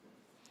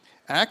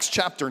Acts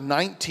chapter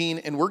 19,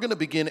 and we're going to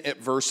begin at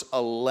verse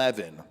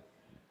 11.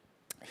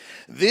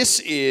 This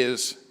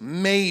is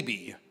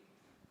maybe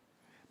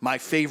my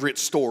favorite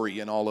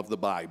story in all of the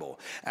Bible.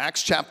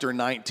 Acts chapter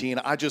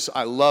 19,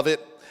 I love it.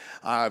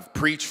 I've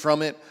preached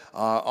from it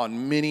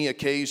on many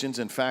occasions.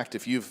 In fact,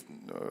 if you've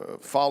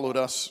followed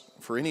us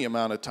for any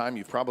amount of time,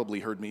 you've probably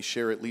heard me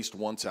share at least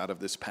once out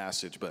of this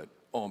passage. But,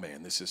 oh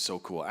man, this is so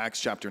cool.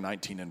 Acts chapter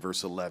 19 and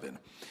verse 11.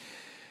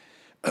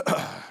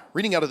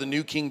 Reading out of the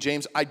New King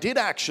James. I did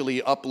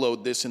actually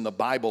upload this in the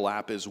Bible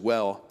app as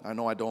well. I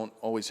know I don't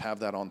always have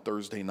that on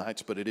Thursday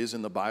nights, but it is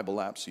in the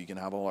Bible app, so you can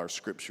have all our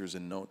scriptures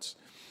and notes.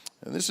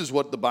 And this is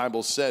what the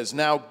Bible says.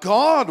 Now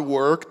God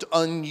worked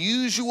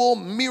unusual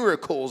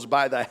miracles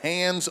by the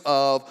hands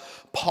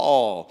of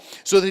Paul,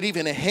 so that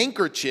even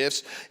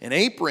handkerchiefs and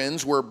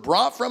aprons were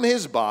brought from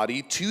his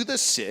body to the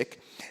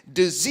sick,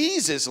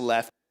 diseases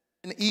left,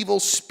 and evil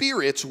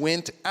spirits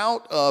went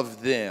out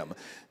of them.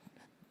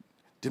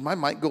 Did my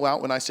mic go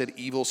out when I said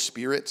evil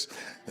spirits?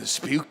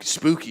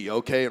 Spooky,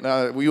 okay?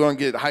 Now, we want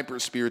to get hyper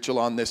spiritual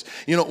on this.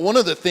 You know, one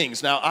of the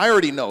things, now I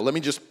already know, let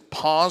me just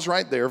pause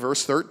right there,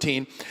 verse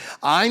 13.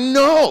 I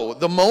know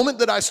the moment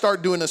that I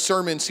start doing a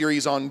sermon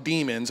series on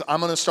demons, I'm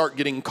going to start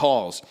getting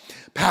calls.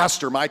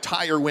 Pastor, my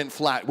tire went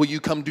flat. Will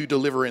you come do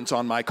deliverance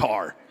on my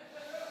car?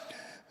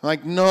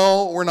 Like,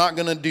 no, we're not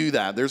going to do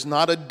that. There's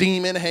not a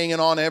demon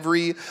hanging on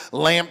every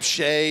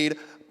lampshade.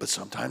 But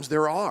sometimes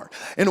there are.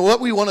 And what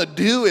we want to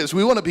do is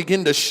we want to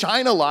begin to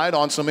shine a light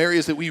on some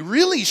areas that we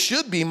really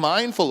should be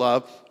mindful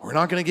of. We're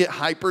not going to get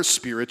hyper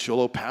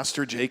spiritual. Oh,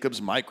 Pastor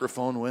Jacob's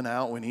microphone went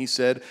out when he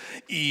said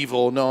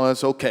evil. No,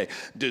 that's okay.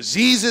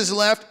 Diseases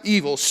left,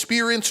 evil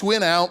spirits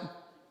went out.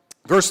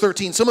 Verse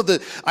 13, some of the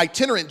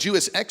itinerant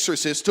Jewish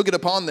exorcists took it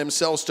upon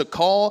themselves to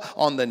call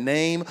on the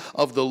name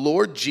of the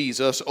Lord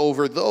Jesus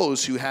over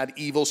those who had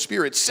evil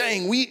spirits,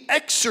 saying, we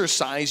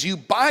exorcise you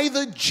by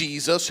the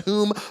Jesus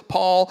whom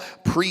Paul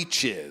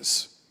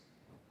preaches.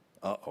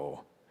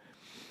 Uh-oh.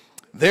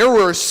 There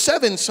were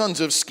 7 sons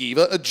of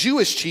Sceva, a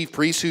Jewish chief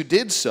priest, who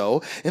did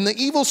so, and the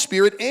evil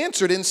spirit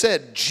answered and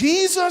said,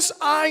 Jesus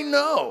I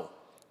know,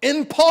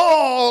 and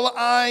Paul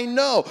I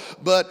know,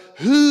 but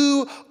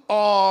who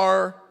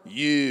are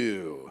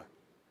you?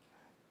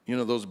 You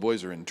know, those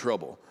boys are in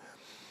trouble.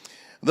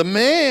 The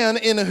man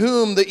in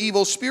whom the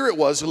evil spirit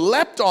was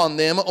leapt on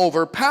them,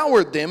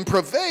 overpowered them,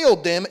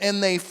 prevailed them,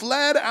 and they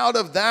fled out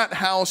of that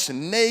house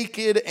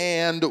naked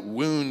and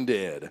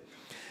wounded.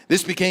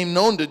 This became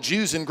known to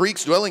Jews and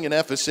Greeks dwelling in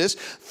Ephesus.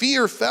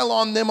 Fear fell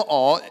on them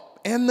all,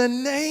 and the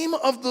name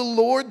of the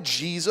Lord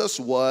Jesus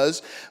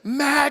was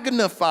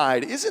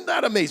magnified. Isn't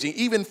that amazing?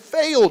 Even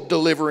failed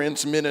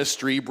deliverance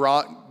ministry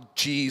brought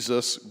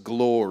Jesus'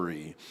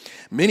 glory.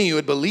 Many who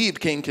had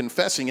believed came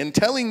confessing and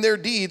telling their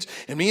deeds,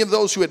 and many of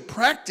those who had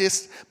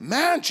practiced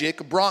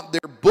magic brought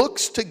their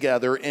books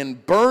together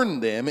and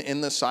burned them in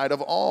the sight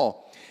of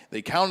all.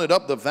 They counted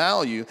up the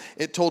value.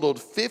 It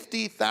totaled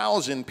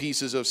 50,000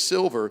 pieces of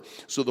silver.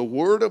 So the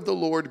word of the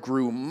Lord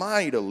grew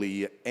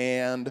mightily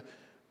and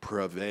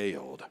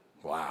prevailed.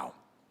 Wow.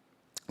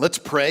 Let's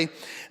pray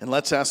and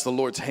let's ask the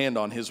Lord's hand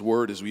on his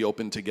word as we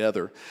open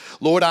together.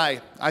 Lord,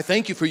 I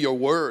thank you for your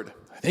word.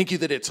 Thank you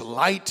that it's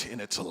light and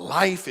it's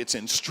life, it's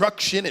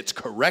instruction, it's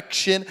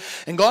correction.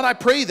 And God, I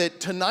pray that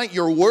tonight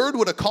your word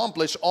would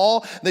accomplish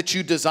all that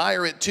you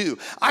desire it to.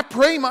 I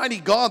pray, mighty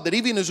God, that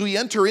even as we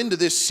enter into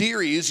this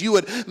series, you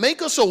would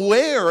make us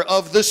aware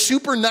of the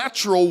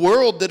supernatural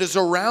world that is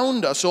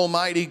around us,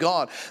 almighty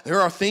God. There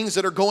are things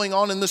that are going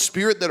on in the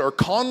spirit that are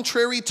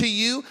contrary to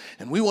you,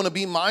 and we want to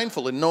be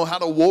mindful and know how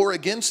to war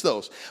against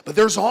those. But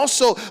there's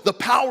also the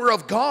power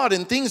of God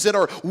and things that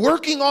are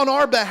working on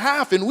our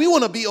behalf, and we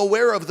want to be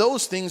aware of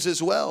those things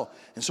as well.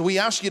 And so we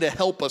ask you to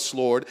help us,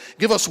 Lord.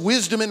 Give us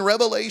wisdom and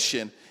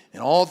revelation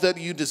and all that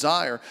you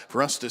desire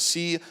for us to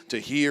see, to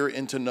hear,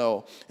 and to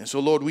know. And so,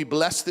 Lord, we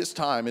bless this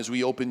time as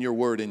we open your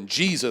word in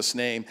Jesus'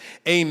 name.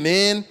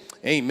 Amen.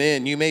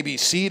 Amen. You may be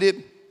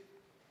seated.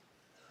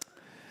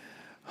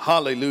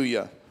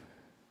 Hallelujah.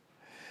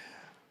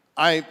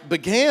 I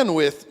began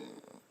with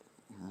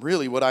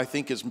really what I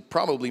think is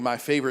probably my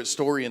favorite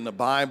story in the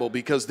Bible,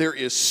 because there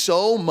is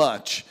so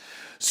much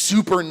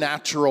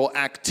supernatural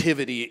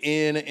activity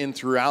in and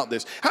throughout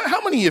this.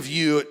 How many of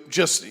you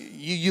just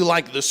you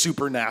like the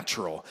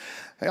supernatural?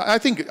 I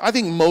think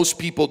most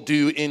people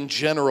do in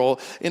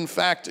general. In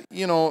fact,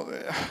 you know,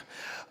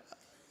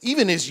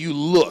 even as you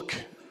look,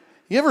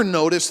 you ever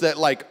notice that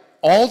like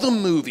all the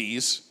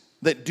movies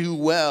that do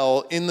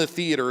well in the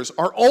theaters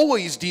are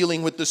always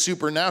dealing with the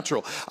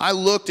supernatural? I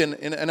looked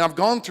and I've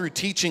gone through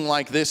teaching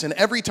like this, and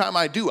every time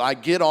I do, I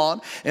get on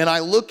and I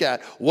look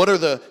at what are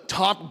the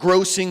top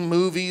grossing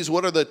movies,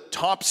 what are the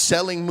top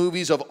selling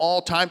movies of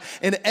all time,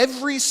 and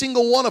every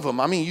single one of them,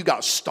 I mean, you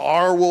got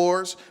Star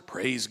Wars,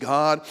 praise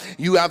God.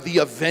 You have The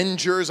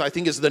Avengers, I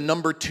think is the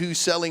number 2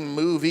 selling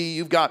movie.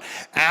 You've got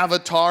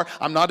Avatar.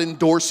 I'm not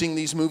endorsing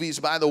these movies,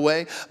 by the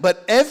way,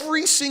 but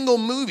every single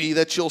movie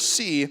that you'll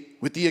see,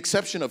 with the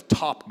exception of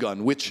Top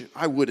Gun, which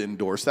I would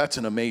endorse. That's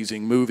an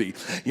amazing movie.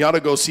 You ought to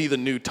go see the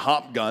new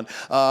Top Gun.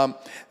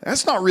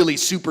 That's not really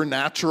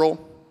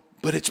supernatural.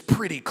 but it's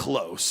pretty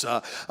close.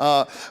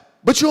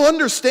 But you'll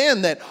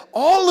understand that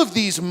all of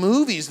these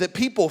movies that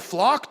people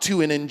flock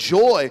to and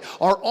enjoy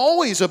are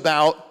always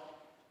about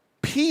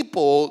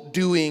people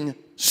doing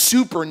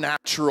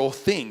supernatural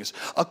things,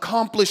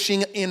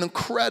 accomplishing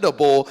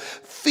incredible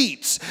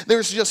feats.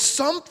 There's just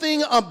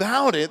something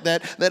about it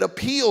that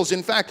appeals.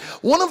 In fact,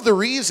 one of the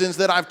reasons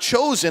that I've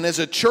chosen as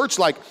a church,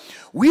 like,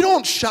 we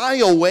don't shy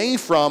away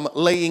from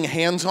laying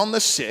hands on the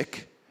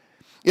sick.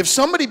 If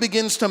somebody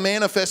begins to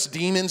manifest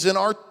demons in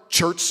our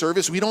church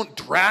service, we don't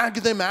drag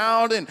them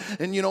out and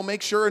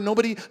make sure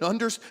nobody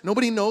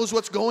knows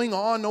what's going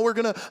on. No, we're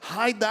going to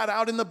hide that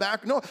out in the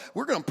back. No,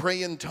 we're going to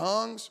pray in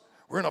tongues.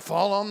 We're going to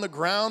fall on the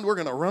ground. We're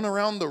going to run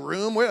around the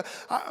room.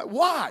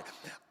 Why?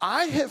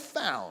 I have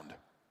found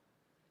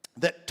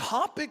that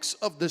topics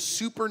of the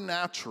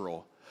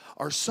supernatural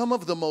are some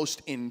of the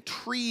most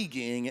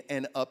intriguing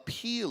and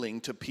appealing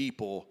to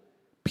people,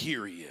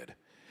 period.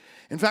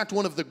 In fact,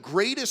 one of the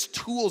greatest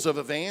tools of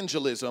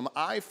evangelism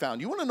I found,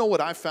 you want to know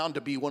what I found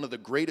to be one of the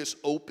greatest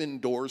open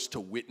doors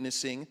to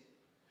witnessing?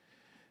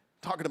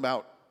 Talking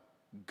about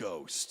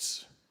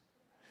ghosts.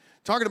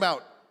 Talking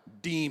about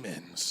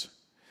demons.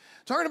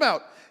 Talking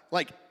about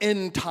like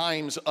end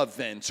times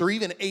events or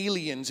even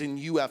aliens and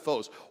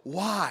UFOs.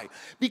 Why?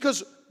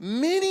 Because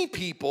many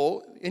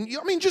people,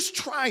 just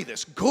try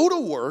this. Go to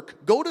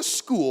work, go to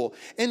school,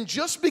 and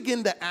just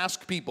begin to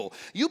ask people.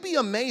 You'll be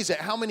amazed at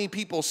how many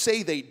people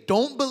say they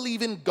don't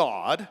believe in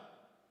God,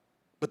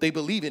 but they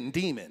believe in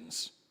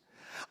demons.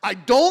 I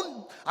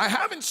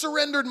haven't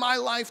surrendered my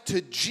life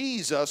to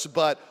Jesus,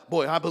 but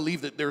boy, I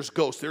believe that there's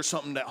ghosts. There's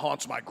something that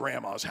haunts my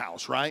grandma's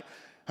house, right?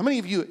 How many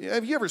of you,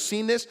 have you ever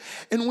seen this?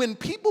 And when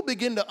people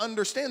begin to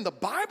understand, the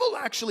Bible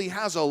actually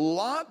has a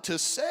lot to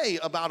say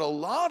about a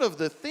lot of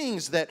the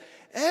things that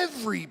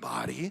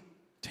everybody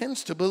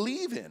tends to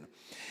believe in.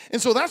 And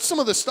so that's some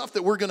of the stuff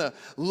that we're going to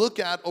look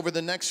at over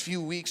the next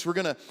few weeks. We're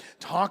going to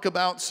talk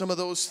about some of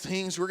those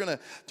things. We're going to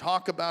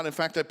talk about, in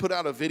fact, I put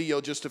out a video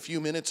just a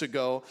few minutes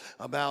ago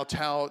about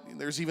how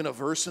there's even a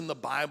verse in the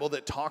Bible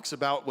that talks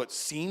about what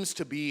seems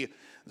to be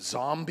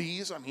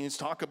zombies. It's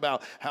talk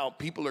about how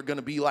people are going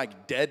to be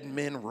like dead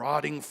men,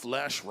 rotting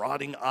flesh,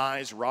 rotting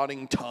eyes,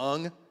 rotting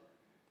tongue.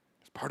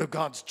 It's part of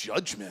God's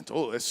judgment.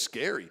 Oh, that's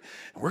scary.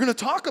 And we're going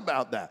to talk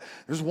about that.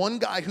 There's one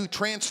guy who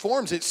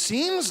transforms, it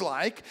seems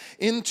like,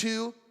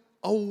 into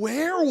a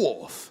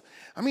werewolf.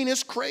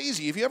 It's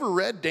crazy. Have you ever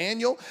read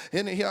Daniel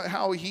and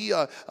how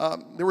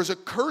there was a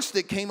curse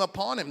that came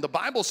upon him? The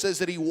Bible says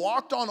that he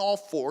walked on all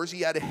fours.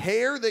 He had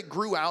hair that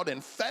grew out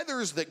and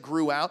feathers that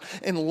grew out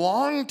and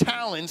long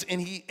talons,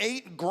 and he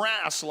ate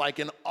grass like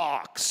an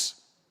ox.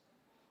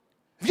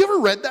 Have you ever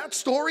read that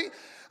story?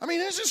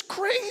 It's just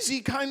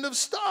crazy kind of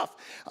stuff.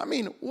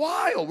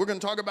 Wild. We're going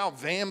to talk about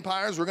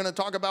vampires. We're going to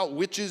talk about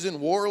witches and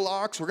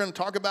warlocks. We're going to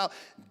talk about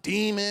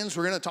demons.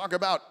 We're going to talk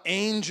about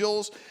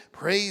angels.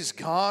 Praise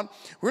God.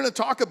 We're going to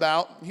talk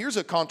about, here's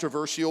a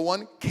controversial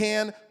one,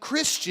 can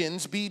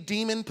Christians be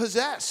demon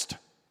possessed?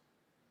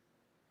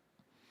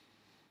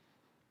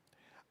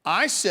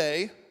 I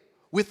say,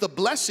 with the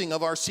blessing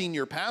of our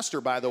senior pastor,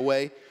 by the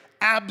way,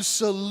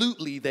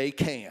 absolutely they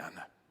can.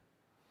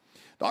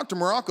 Dr.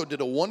 Morocco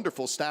did a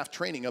wonderful staff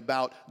training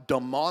about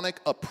demonic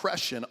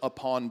oppression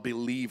upon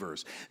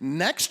believers.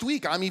 Next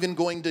week, I'm even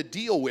going to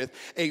deal with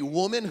a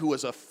woman who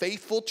was a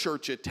faithful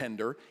church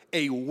attender,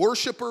 a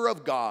worshiper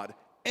of God,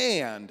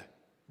 and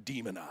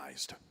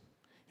demonized.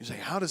 You say,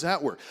 how does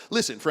that work?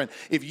 Listen, friend,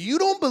 if you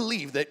don't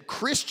believe that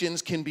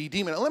Christians can be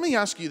demonized, let me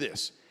ask you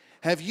this.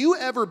 Have you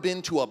ever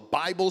been to a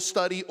Bible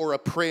study or a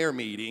prayer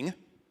meeting,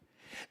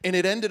 and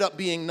it ended up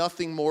being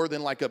nothing more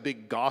than like a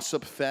big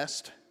gossip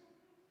fest?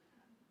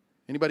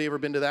 Anybody ever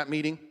been to that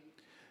meeting?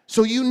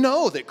 So you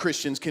know that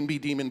Christians can be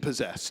demon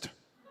possessed.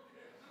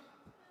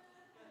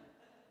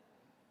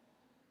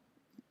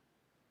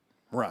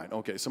 Right,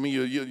 okay. Some of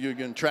you're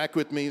going to track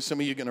with me. Some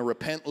of you are going to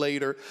repent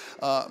later.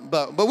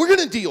 But we're going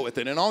to deal with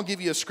it, and I'll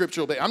give you a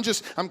scriptural base.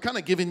 I'm kind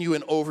of giving you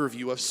an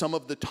overview of some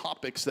of the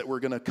topics that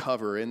we're going to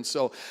cover. And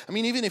so,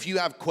 even if you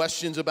have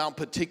questions about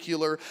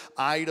particular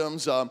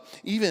items, would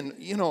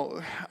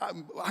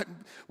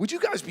you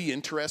guys be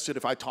interested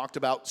if I talked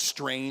about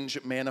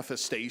strange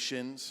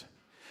manifestations?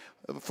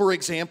 For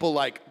example,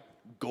 like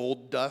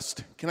gold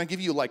dust. Can I give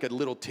you like a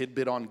little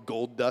tidbit on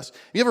gold dust?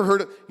 You ever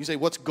heard of, you say,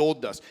 what's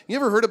gold dust? You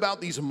ever heard about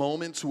these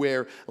moments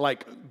where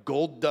like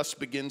gold dust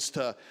begins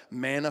to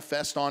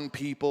manifest on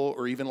people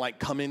or even like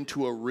come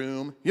into a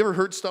room? You ever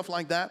heard stuff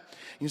like that?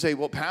 You say,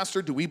 well,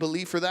 Pastor, do we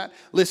believe for that?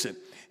 Listen,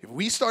 if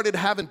we started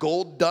having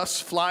gold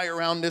dust fly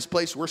around this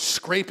place, we're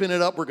scraping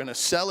it up. We're going to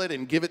sell it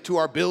and give it to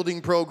our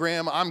building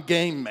program. I'm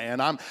game, man.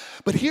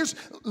 But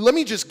let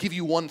me just give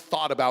you one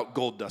thought about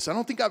gold dust. I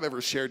don't think I've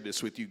ever shared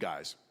this with you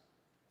guys.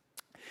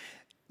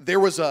 There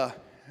was a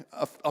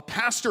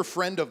pastor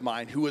friend of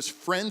mine who was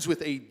friends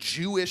with a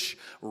Jewish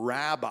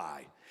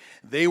rabbi.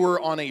 They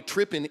were on a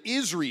trip in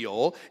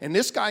Israel, and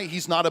this guy,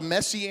 he's not a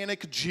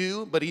Messianic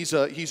Jew, but he's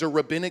a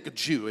rabbinic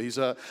Jew. He's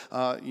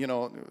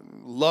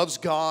loves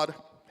God,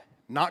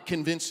 not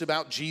convinced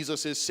about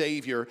Jesus as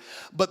Savior.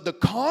 But the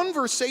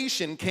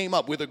conversation came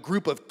up with a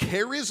group of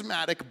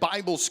charismatic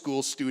Bible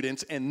school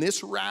students and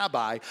this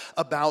rabbi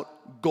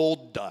about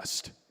gold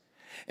dust.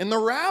 And the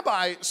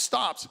rabbi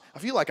stops. I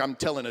feel like I'm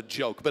telling a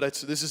joke, but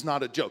this is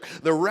not a joke.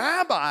 The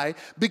rabbi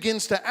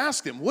begins to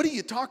ask them, what are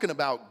you talking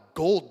about,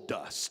 gold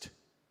dust?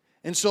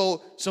 And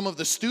so some of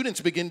the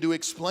students begin to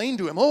explain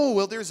to him, oh,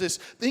 well, there's this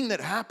thing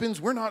that happens.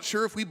 We're not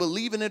sure if we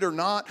believe in it or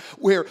not,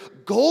 where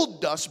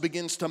gold dust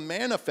begins to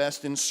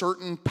manifest in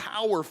certain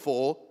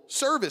powerful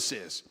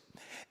services.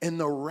 And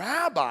the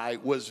rabbi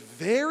was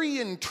very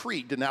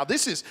intrigued. And now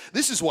this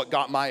is what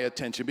got my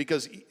attention,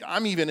 because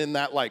I'm even in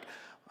that, like,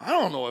 I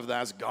don't know if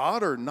that's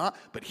God or not,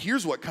 but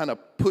here's what kind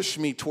of pushed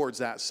me towards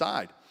that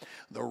side.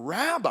 The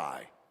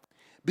rabbi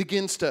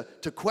begins to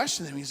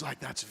question them. He's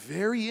like, that's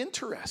very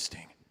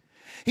interesting.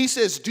 He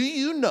says, do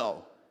you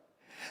know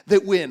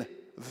that when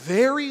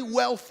very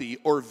wealthy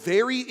or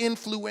very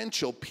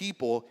influential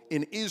people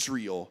in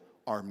Israel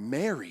are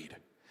married,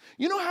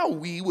 you know how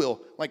we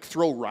will like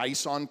throw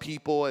rice on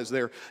people as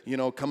they're,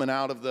 coming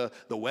out of the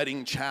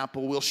wedding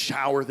chapel? We'll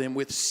shower them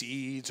with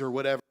seeds or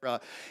whatever.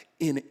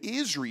 In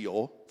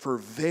Israel, for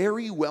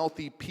very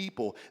wealthy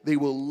people, they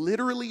will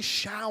literally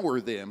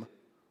shower them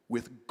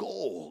with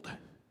gold.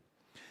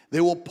 They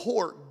will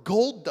pour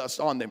gold dust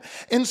on them.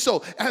 And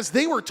so as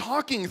they were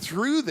talking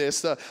through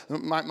this,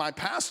 my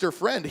pastor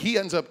friend, he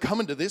ends up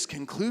coming to this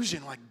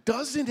conclusion, like,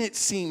 doesn't it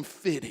seem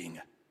fitting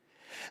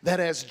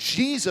that as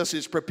Jesus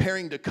is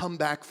preparing to come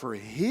back for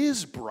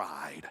his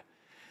bride,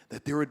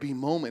 that there would be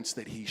moments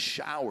that he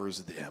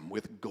showers them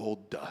with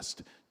gold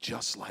dust,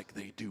 just like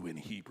they do in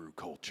Hebrew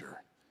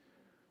culture?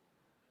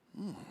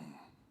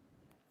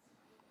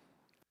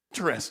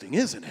 Interesting,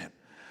 isn't it?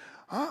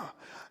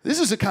 This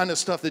is the kind of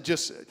stuff that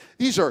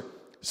these are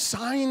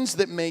signs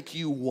that make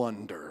you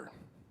wonder.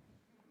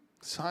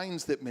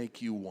 Signs that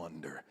make you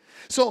wonder.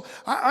 So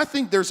I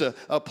think there's a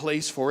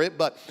place for it,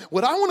 but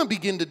what I want to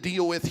begin to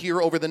deal with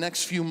here over the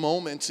next few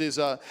moments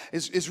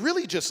is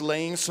really just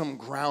laying some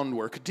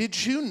groundwork.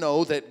 Did you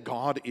know that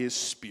God is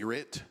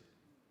spirit?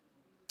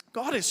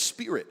 God is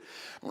spirit.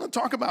 I want to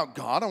talk about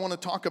God. I want to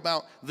talk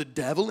about the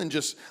devil and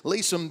just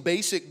lay some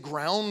basic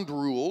ground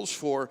rules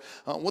for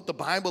what the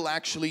Bible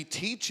actually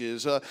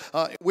teaches,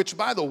 which,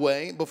 by the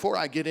way, before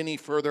I get any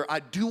further, I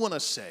do want to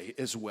say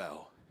as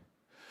well,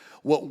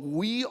 what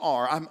we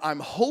are, I'm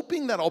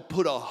hoping that I'll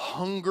put a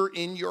hunger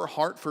in your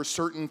heart for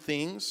certain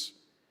things,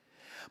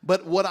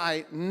 but what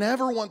I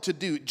never want to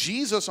do,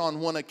 Jesus on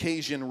one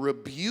occasion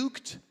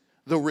rebuked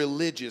the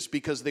religious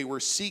because they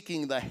were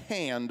seeking the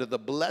hand, the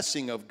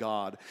blessing of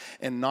God,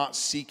 and not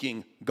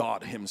seeking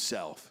God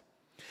himself.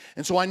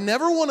 And so I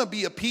never want to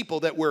be a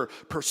people that we're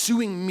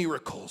pursuing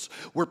miracles,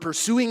 we're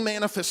pursuing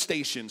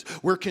manifestations,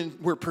 we're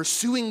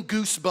pursuing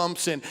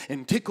goosebumps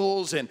and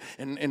tickles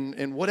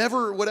and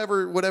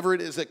whatever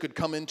it is that could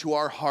come into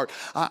our heart.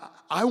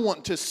 I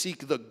want to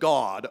seek the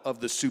God of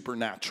the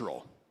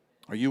supernatural.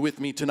 Are you with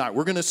me tonight?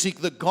 We're going to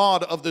seek the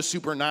God of the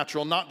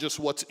supernatural, not just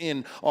what's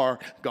in our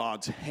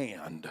God's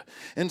hand.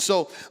 And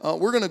so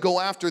we're going to go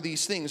after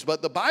these things.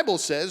 But the Bible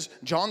says,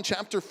 John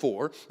chapter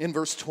 4, in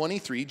verse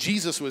 23,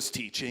 Jesus was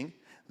teaching,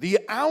 the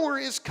hour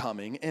is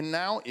coming, and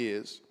now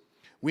is,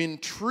 when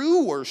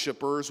true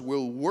worshipers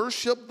will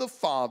worship the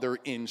Father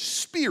in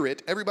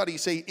spirit. Everybody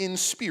say, in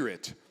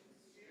spirit.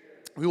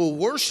 We will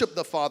worship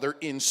the Father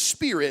in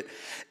spirit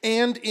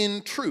and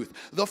in truth.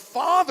 The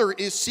Father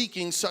is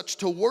seeking such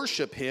to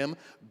worship him.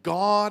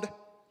 God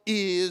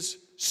is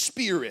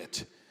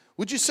spirit.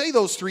 Would you say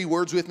those three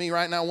words with me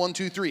right now? 1,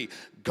 2, 3.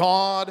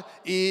 God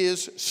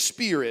is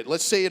spirit.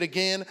 Let's say it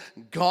again.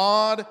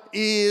 God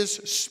is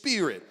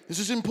spirit. This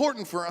is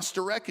important for us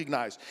to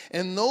recognize.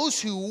 And those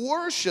who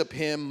worship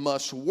him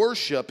must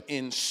worship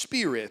in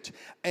spirit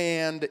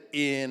and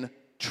in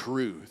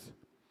truth.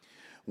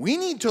 We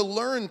need to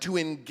learn to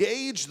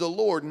engage the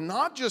Lord,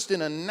 not just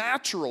in a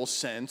natural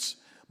sense,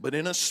 but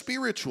in a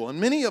spiritual. And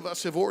many of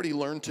us have already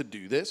learned to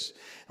do this.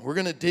 And we're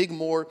going to dig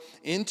more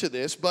into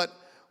this. But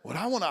what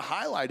I want to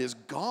highlight is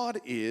God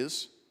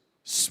is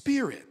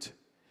spirit.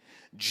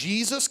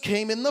 Jesus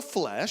came in the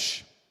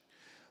flesh.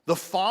 The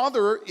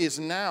Father is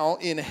now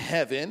in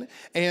heaven.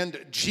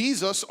 And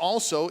Jesus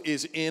also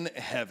is in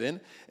heaven.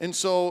 And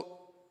so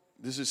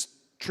this is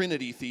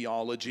Trinity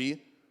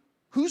theology.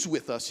 Who's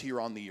with us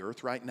here on the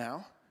earth right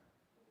now?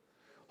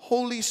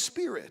 Holy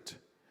Spirit.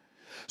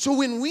 So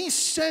when we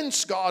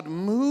sense God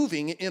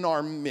moving in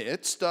our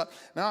midst,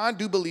 now I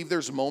do believe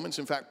there's moments,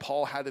 in fact,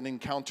 Paul had an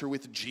encounter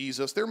with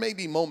Jesus. There may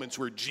be moments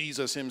where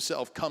Jesus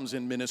himself comes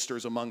and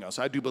ministers among us.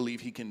 I do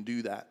believe he can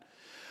do that.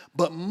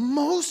 But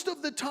most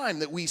of the time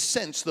that we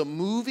sense the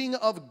moving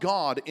of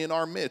God in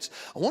our midst,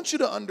 I want you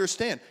to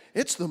understand,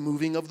 it's the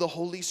moving of the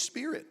Holy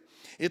Spirit.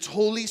 It's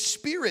Holy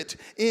Spirit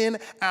in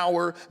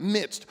our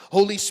midst.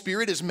 Holy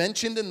Spirit is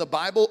mentioned in the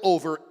Bible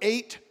over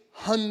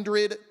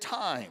 800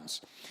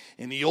 times.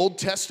 In the Old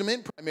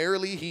Testament,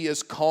 primarily he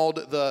is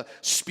called the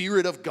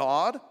Spirit of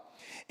God.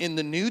 In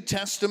the New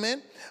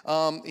Testament,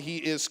 he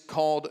is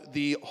called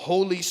the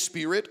Holy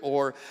Spirit,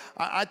 or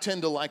I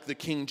tend to like the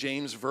King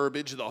James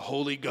verbiage, the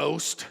Holy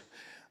Ghost.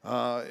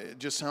 It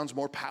just sounds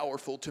more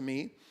powerful to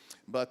me.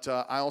 But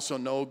I also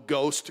know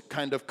ghost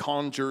kind of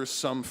conjures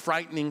some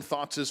frightening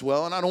thoughts as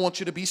well. And I don't want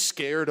you to be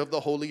scared of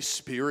the Holy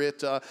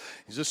Spirit.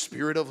 He's a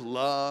spirit of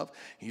love.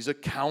 He's a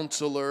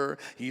counselor.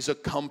 He's a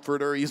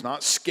comforter. He's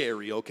not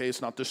scary, okay?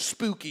 It's not the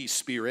spooky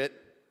spirit.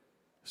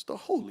 It's the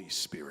Holy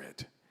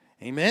Spirit.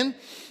 Amen?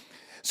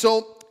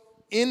 So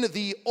in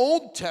the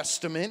Old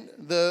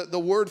Testament, the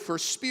word for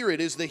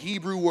spirit is the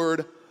Hebrew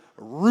word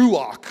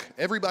ruach.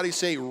 Everybody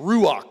say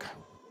ruach.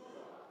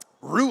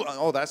 Ruach.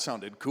 Oh, that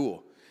sounded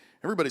cool.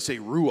 Everybody say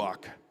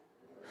ruach.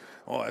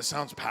 Oh, that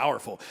sounds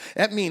powerful.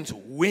 That means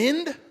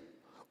wind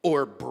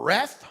or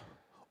breath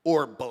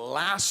or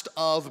blast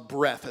of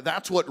breath.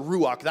 That's what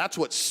ruach, that's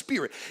what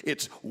spirit.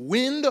 It's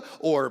wind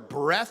or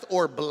breath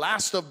or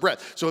blast of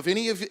breath. So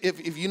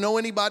if you know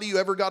anybody who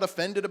ever got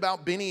offended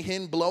about Benny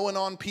Hinn blowing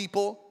on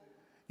people,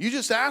 you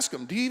just ask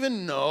them, do you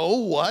even know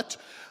what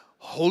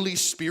Holy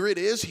Spirit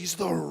is? He's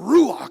the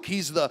ruach.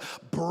 He's the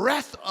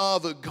breath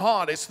of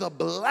God. It's the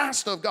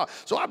blast of God.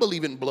 So I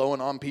believe in blowing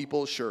on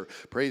people. Sure,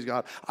 praise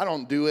God. I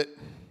don't do it.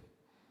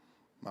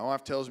 My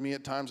wife tells me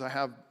at times I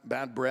have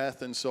bad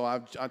breath, and so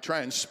I try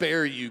and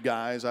spare you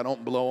guys. I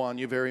don't blow on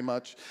you very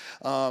much.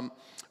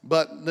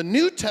 But the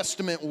New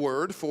Testament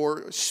word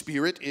for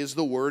spirit is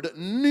the word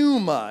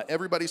pneuma.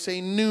 Everybody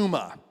say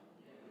pneuma.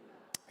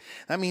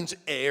 That means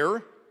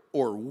air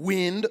or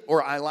wind,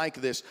 or I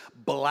like this,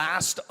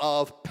 blast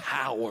of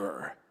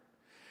power.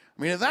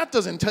 I mean, if that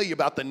doesn't tell you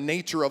about the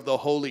nature of the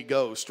Holy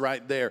Ghost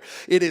right there,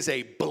 it is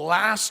a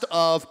blast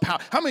of power.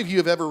 How many of you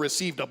have ever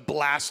received a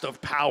blast of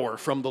power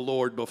from the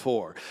Lord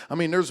before? I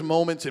mean, there's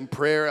moments in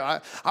prayer, I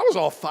was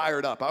all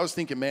fired up. I was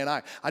thinking, man,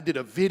 I did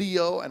a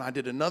video, and I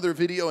did another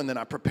video, and then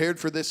I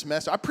prepared for this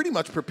message. I pretty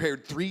much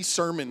prepared 3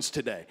 sermons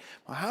today.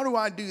 Well, how do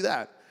I do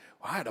that?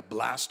 I had a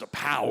blast of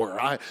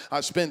power.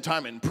 I spent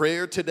time in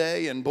prayer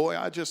today, and boy,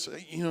 I just,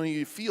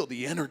 you feel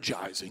the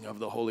energizing of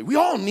the Holy. We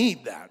all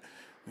need that.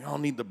 We all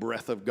need the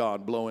breath of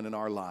God blowing in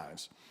our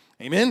lives.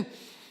 Amen?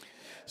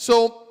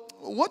 So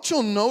what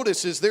you'll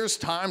notice is there's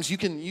times you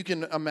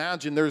can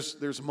imagine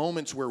there's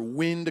moments where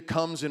wind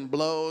comes and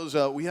blows.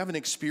 We haven't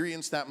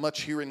experienced that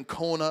much here in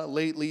Kona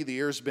lately. The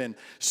air's been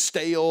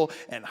stale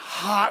and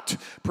hot,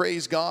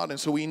 praise God. And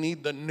so we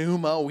need the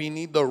pneuma, we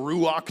need the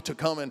ruach to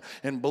come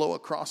and blow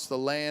across the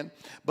land.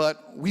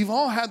 But we've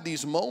all had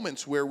these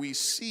moments where we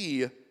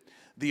see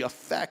the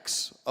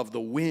effects of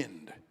the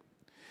wind.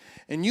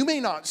 And you may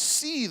not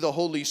see the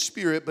Holy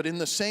Spirit, but in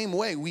the same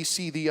way, we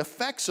see the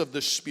effects of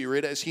the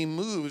Spirit as He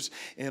moves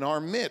in our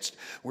midst.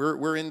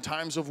 We're in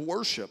times of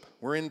worship.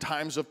 We're in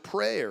times of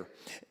prayer.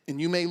 And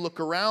you may look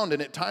around,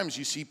 and at times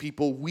you see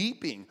people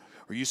weeping,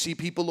 or you see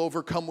people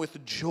overcome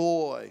with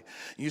joy.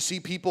 You see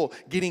people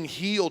getting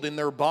healed in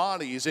their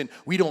bodies, and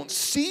we don't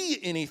see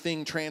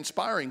anything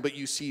transpiring, but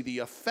you see the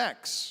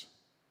effects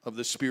of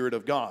the Spirit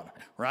of God,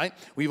 right?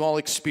 We've all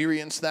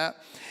experienced that.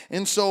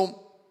 And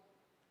so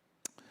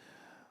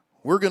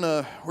we're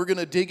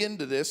gonna dig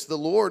into this. The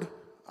Lord,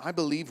 I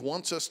believe,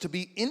 wants us to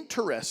be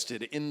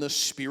interested in the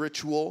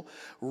spiritual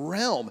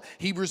realm.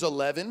 Hebrews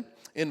 11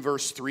 in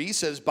verse 3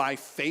 says, by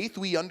faith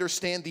we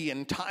understand the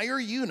entire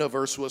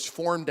universe was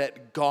formed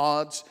at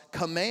God's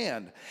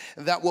command,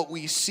 that what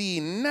we see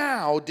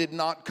now did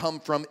not come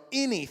from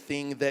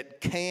anything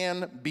that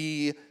can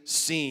be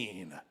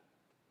seen.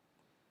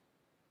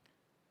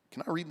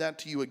 Can I read that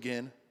to you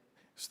again?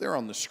 It's there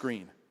on the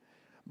screen.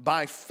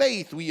 By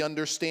faith, we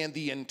understand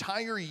the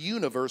entire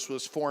universe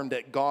was formed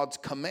at God's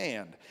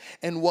command,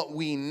 and what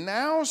we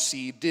now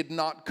see did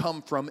not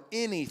come from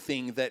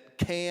anything that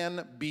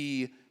can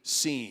be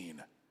seen.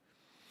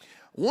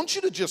 I want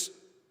you to just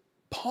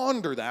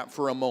ponder that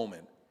for a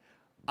moment.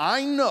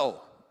 I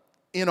know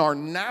in our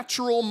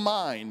natural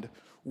mind,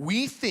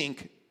 we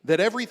think that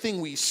everything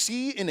we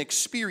see and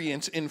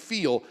experience and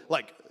feel,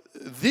 like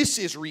this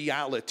is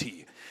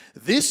reality.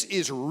 This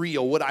is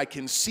real. What I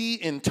can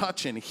see and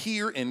touch and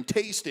hear and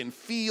taste and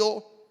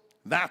feel,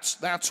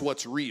 that's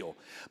what's real.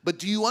 But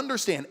do you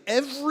understand,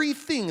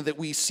 everything that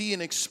we see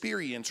and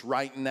experience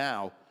right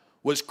now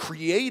was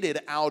created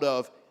out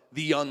of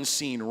the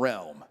unseen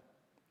realm.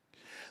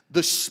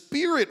 The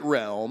spirit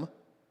realm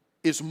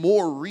is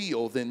more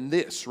real than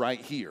this right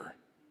here.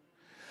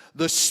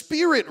 The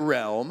spirit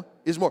realm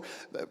is more.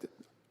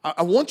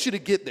 I want you to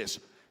get this.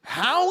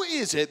 How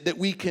is it that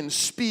we can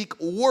speak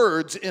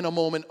words in a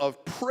moment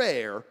of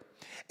prayer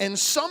and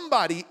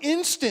somebody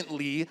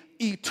instantly,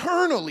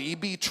 eternally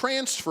be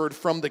transferred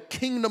from the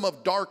kingdom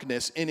of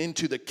darkness and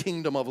into the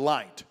kingdom of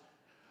light?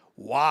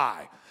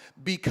 Why?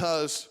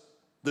 Because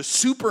the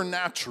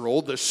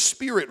supernatural, the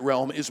spirit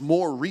realm, is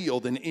more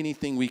real than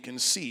anything we can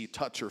see,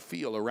 touch, or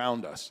feel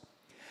around us.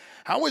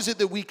 How is it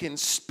that we can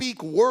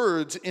speak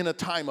words in a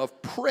time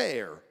of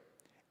prayer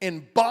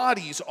and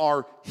bodies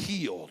are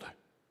healed?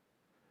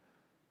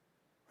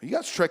 Are you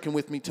guys trekking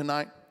with me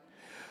tonight?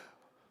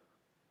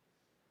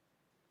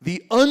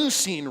 The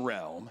unseen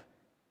realm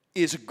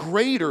is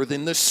greater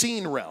than the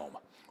seen realm.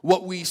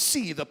 what we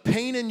see, the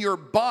pain in your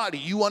body,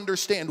 you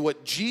understand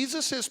what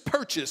Jesus has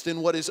purchased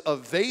and what is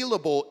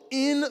available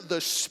in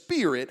the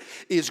Spirit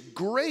is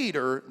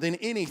greater than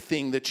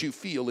anything that you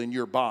feel in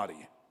your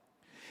body.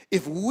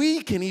 If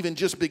we can even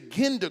just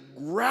begin to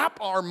wrap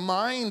our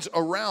minds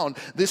around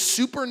this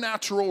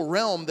supernatural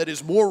realm that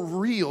is more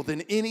real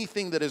than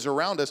anything that is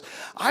around us,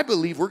 I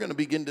believe we're going to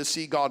begin to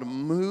see God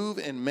move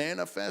and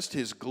manifest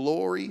His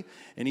glory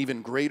in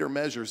even greater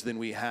measures than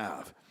we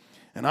have.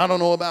 And I don't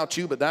know about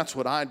you, but that's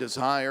what I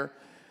desire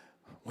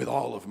with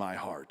all of my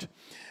heart.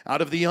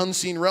 Out of the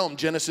unseen realm,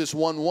 Genesis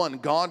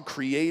 1:1, God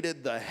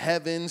created the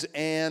heavens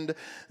and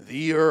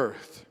the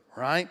earth.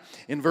 Right?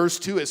 In verse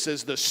 2 it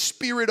says the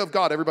Spirit of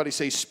God, everybody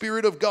say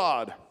Spirit of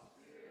God.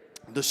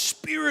 The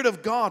Spirit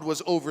of God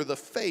was over the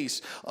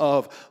face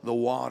of the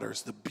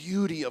waters, the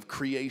beauty of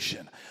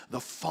creation.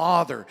 The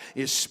Father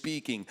is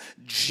speaking.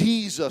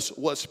 Jesus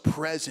was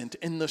present,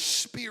 and the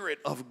Spirit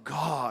of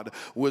God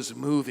was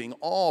moving.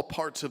 All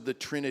parts of the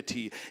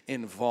Trinity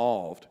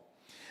involved.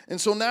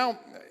 And so now,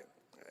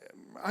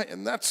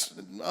 and that's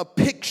a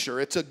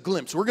picture, it's a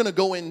glimpse. We're going to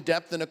go in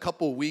depth in a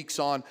couple weeks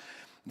on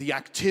the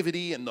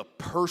activity and the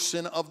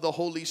person of the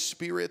Holy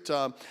Spirit.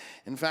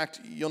 In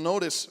fact, you'll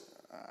notice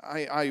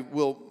I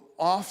will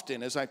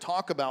often, as I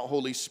talk about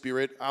Holy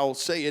Spirit, I'll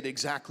say it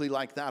exactly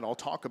like that. I'll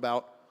talk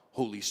about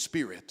Holy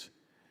Spirit.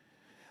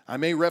 I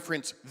may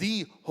reference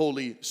the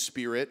Holy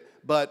Spirit,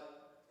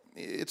 but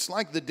it's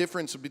like the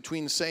difference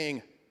between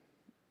saying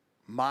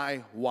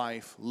my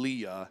wife,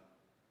 Leah,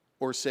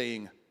 or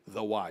saying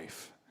the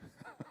wife.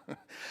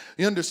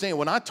 You understand,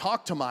 when I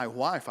talk to my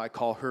wife, I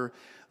call her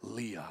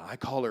Leah. I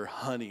call her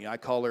honey. I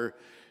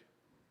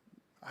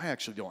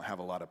actually don't have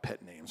a lot of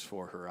pet names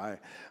for her.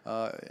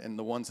 And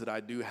the ones that I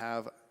do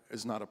have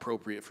is not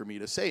appropriate for me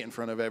to say in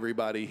front of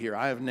everybody here.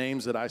 I have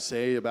names that I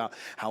say about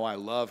how I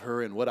love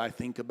her and what I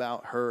think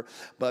about her.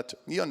 But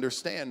you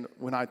understand,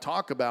 when I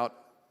talk about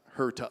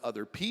her to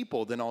other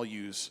people, then I'll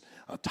use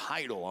a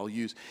title.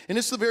 And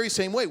it's the very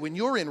same way. When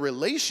you're in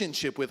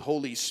relationship with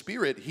Holy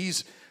Spirit,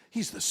 He's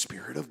the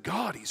Spirit of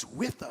God. He's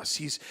with us.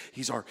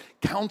 He's our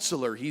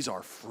counselor. He's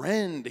our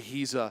friend.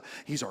 He's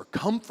our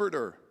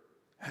comforter.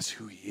 That's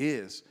who He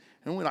is.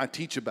 And when I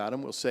teach about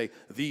Him, we'll say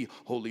the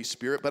Holy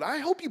Spirit. But I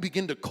hope you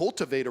begin to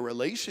cultivate a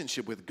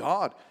relationship with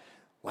God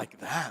like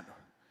that.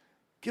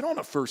 Get on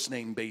a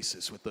first-name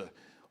basis with the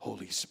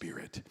Holy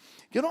Spirit.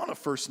 Get on a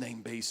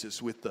first-name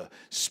basis with the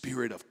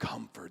Spirit of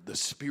comfort, the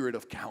Spirit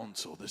of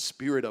counsel, the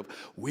Spirit of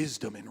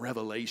wisdom and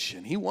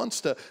revelation. He wants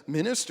to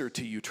minister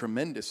to you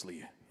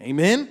tremendously.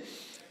 Amen?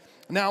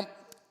 Now,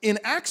 in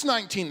Acts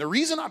 19, the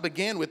reason I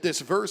began with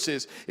this verse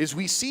is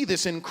we see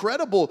this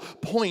incredible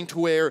point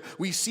where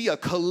we see a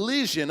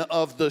collision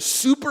of the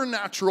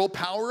supernatural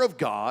power of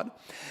God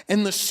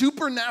and the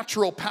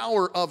supernatural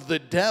power of the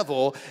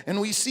devil,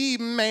 and we see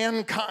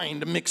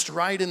mankind mixed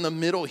right in the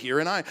middle here.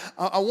 And I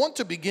want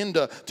to begin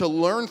to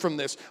learn from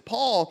this.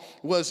 Paul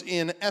was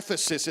in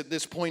Ephesus at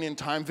this point in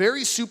time,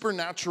 very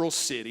supernatural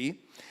city.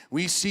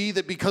 We see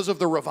that because of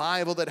the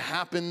revival that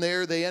happened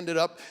there, they ended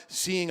up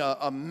seeing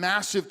a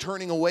massive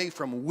turning away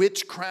from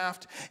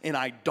witchcraft and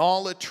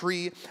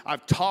idolatry.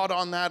 I've taught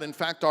on that. In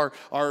fact,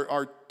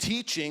 our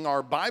teaching,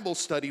 our Bible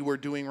study we're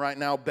doing right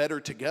now, Better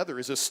Together,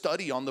 is a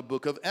study on the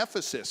book of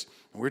Ephesus.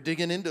 We're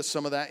digging into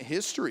some of that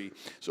history.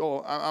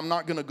 So I'm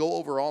not going to go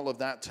over all of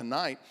that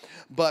tonight.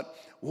 But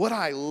what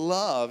I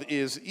love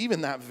is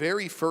even that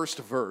very first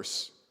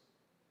verse.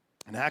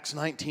 In Acts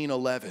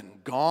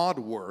 19:11, God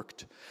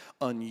worked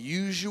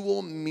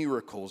unusual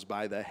miracles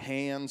by the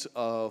hands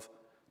of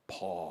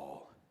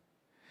Paul.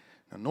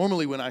 Now,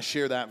 normally when I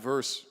share that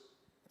verse,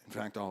 in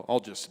fact, I'll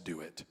just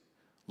do it.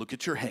 Look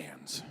at your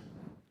hands.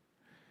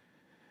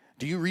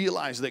 Do you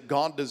realize that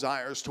God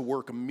desires to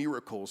work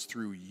miracles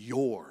through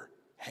your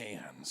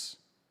hands?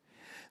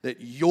 That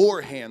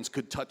your hands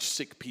could touch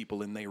sick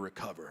people and they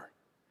recover.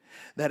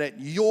 That at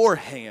your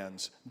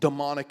hands,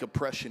 demonic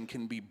oppression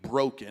can be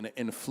broken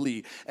and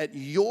flee. At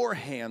your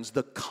hands,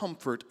 the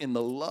comfort and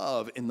the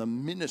love and the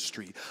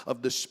ministry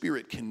of the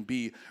Spirit can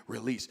be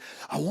released.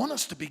 I want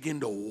us to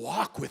begin to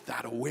walk with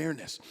that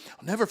awareness.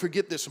 I'll never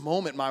forget this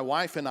moment. My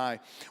wife and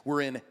I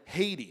were in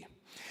Haiti.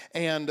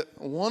 And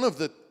one of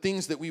the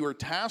things that we were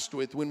tasked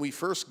with when we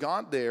first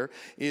got there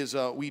is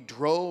we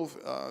drove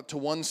to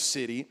one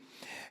city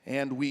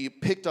and we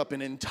picked up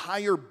an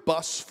entire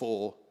bus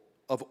full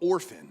of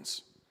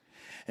orphans.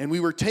 And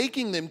we were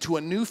taking them to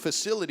a new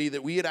facility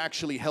that we had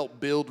actually helped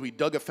build. We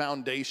dug a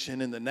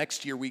foundation, and the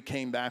next year we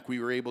came back, we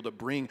were able to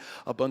bring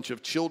a bunch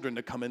of children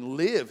to come and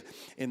live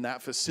in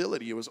that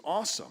facility. It was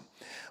awesome.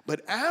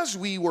 But as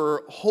we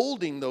were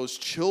holding those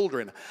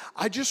children,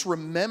 I just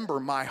remember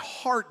my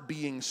heart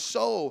being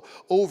so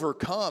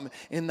overcome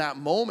in that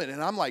moment.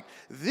 And I'm like,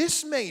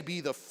 this may be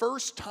the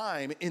first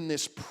time in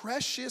this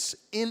precious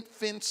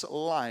infant's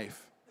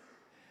life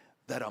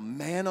that a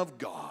man of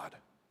God,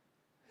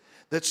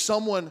 that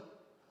someone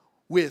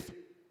with,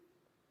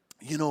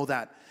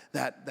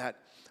 that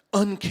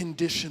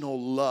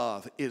unconditional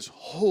love is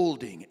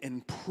holding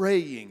and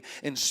praying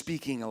and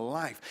speaking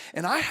life.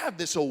 And I have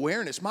this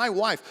awareness. My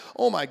wife,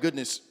 oh my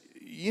goodness,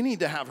 You need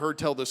to have her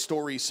tell the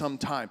story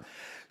sometime.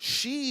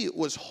 She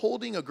was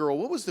holding a girl.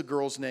 What was the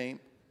girl's name?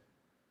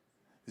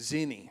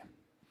 Zinni.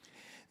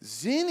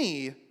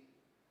 Zinni,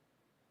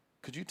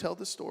 could you tell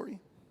the story?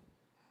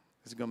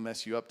 Is it going to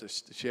mess you up to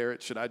share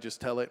it? Should I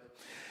just tell it?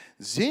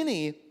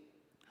 Zinni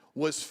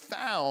was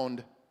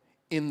found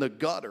in the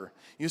gutter.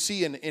 You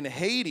see, in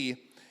Haiti,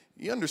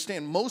 you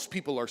understand, most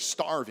people are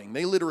starving.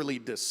 They literally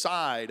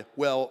decide,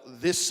 well,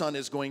 this son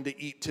is going to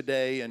eat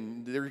today,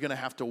 and they're going to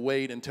have to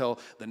wait until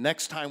the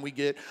next time we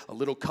get a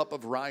little cup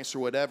of rice or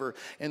whatever.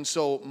 And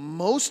so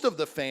most of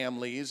the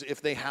families,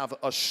 if they have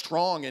a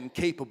strong and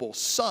capable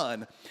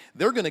son,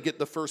 they're going to get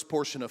the first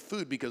portion of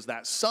food because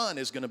that son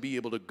is going to be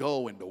able to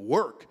go and to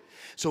work.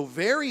 So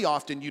very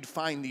often you'd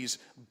find these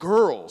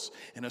girls,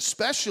 and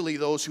especially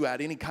those who had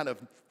any kind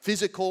of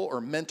physical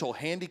or mental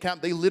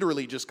handicap, they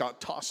literally just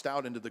got tossed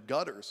out into the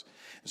gutters.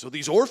 And so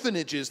these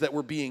orphanages that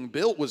were being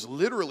built was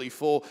literally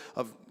full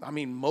of,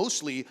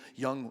 mostly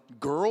young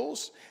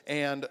girls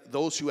and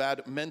those who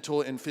had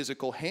mental and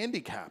physical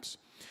handicaps.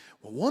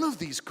 Well, one of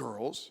these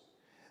girls,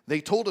 they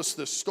told us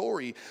the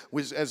story,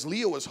 was as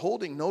Leah was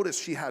holding,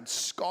 notice she had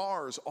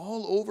scars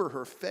all over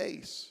her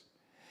face.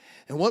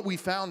 And what we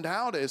found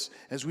out is,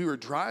 as we were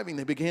driving,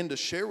 they began to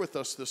share with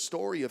us the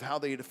story of how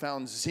they had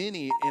found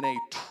Zinni in a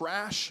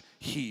trash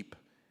heap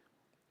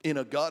in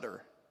a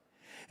gutter.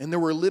 And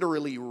there were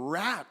literally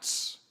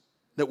rats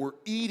that were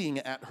eating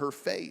at her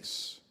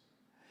face.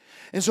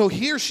 And so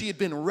here she had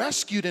been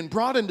rescued and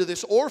brought into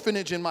this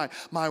orphanage, and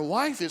my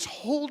wife is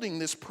holding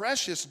this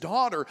precious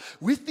daughter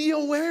with the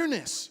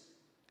awareness,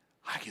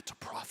 I get to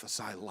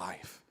prophesy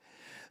life.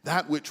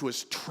 That which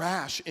was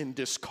trash and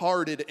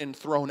discarded and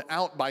thrown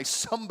out by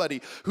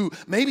somebody who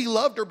maybe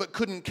loved her but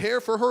couldn't care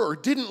for her or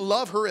didn't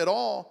love her at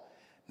all.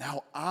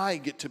 Now I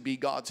get to be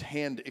God's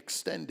hand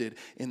extended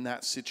in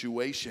that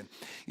situation.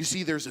 You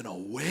see, there's an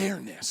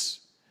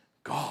awareness.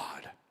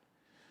 God,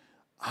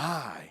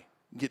 I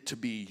get to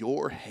be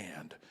your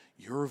hand,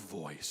 your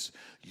voice,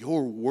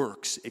 your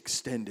works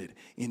extended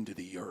into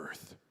the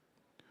earth.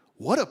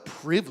 What a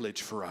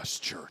privilege for us,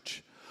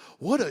 church.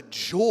 What a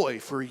joy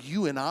for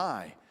you and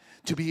I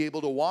to be able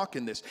to walk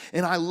in this.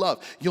 And I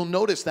love, you'll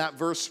notice that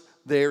verse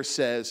there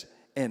says,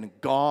 and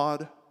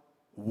God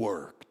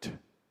worked.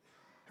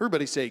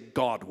 Everybody say,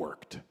 God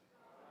worked.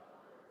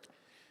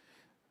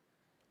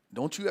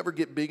 Don't you ever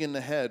get big in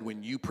the head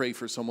when you pray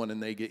for someone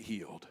and they get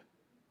healed.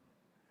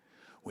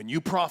 When you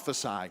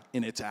prophesy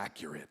and it's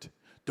accurate.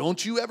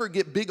 Don't you ever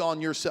get big on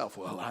yourself.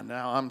 Well,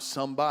 now I'm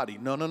somebody.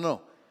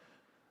 No.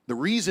 The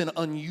reason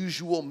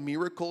unusual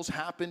miracles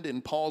happened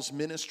in Paul's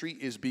ministry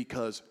is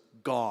because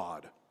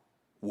God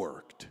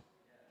worked.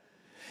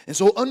 And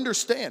so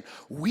understand,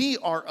 we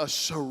are a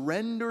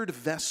surrendered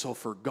vessel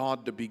for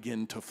God to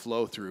begin to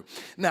flow through.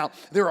 Now,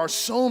 there are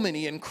so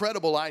many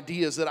incredible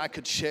ideas that I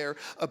could share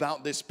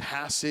about this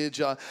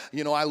passage. I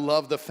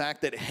love the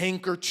fact that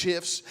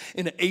handkerchiefs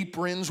and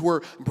aprons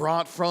were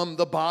brought from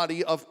the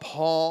body of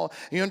Paul.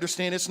 You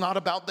understand, it's not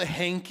about the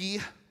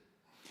hanky,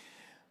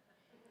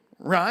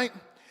 right?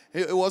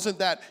 It wasn't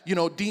that,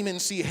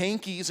 demons see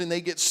hankies and they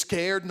get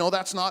scared. No,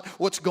 that's not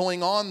what's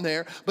going on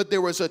there. But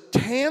there was a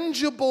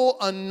tangible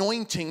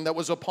anointing that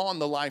was upon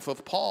the life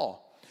of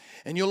Paul.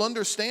 And you'll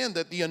understand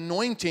that the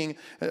anointing,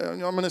 I'm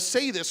going to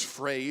say this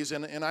phrase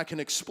and I can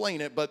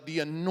explain it, but the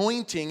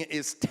anointing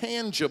is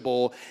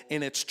tangible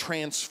and it's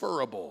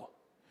transferable.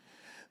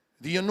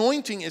 The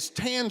anointing is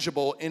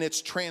tangible and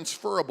it's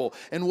transferable.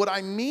 And what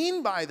I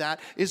mean by that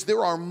is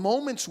there are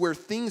moments where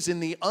things in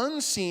the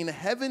unseen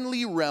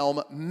heavenly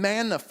realm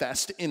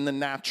manifest in the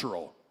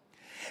natural.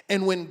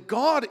 And when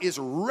God is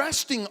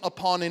resting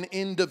upon an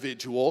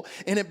individual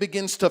and it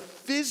begins to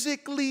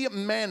physically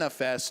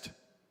manifest,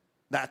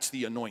 that's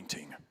the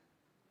anointing.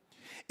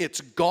 It's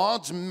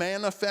God's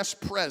manifest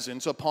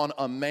presence upon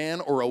a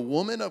man or a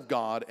woman of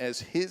God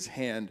as his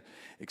hand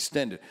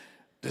extended.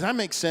 Does that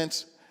make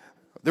sense?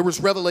 There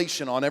was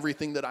revelation on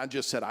everything that I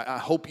just said. I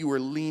hope you were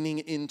leaning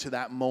into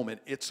that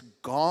moment. It's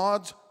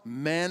God's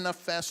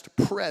manifest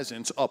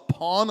presence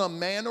upon a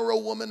man or a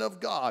woman of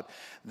God.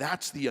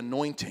 That's the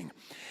anointing.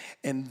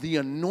 And the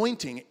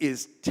anointing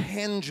is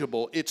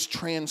tangible. It's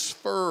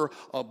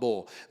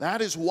transferable.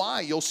 That is why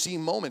you'll see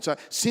moments.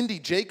 Cindy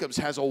Jacobs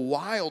has a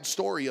wild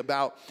story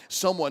about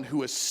someone who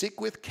was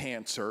sick with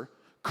cancer,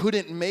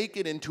 couldn't make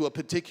it into a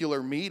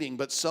particular meeting,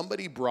 but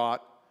somebody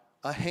brought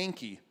a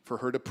hanky for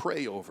her to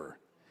pray over.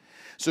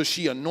 So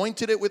she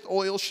anointed it with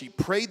oil, she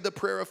prayed the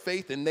prayer of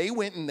faith, and they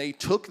went and they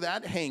took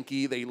that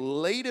hanky, they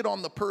laid it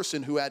on the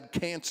person who had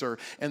cancer,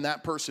 and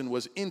that person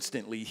was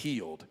instantly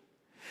healed.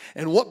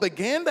 And what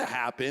began to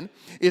happen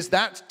is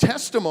that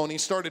testimony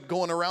started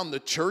going around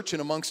the church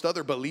and amongst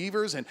other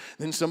believers, and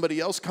then somebody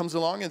else comes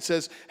along and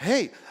says,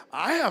 hey,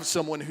 I have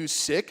someone who's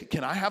sick.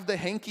 Can I have the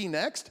hanky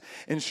next?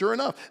 And sure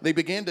enough, they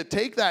began to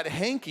take that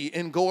hanky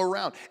and go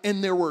around.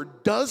 And there were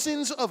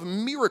dozens of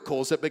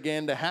miracles that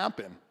began to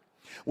happen.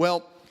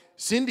 Well,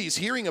 Cindy's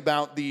hearing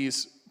about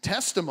these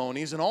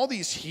testimonies and all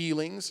these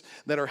healings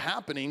that are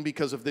happening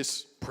because of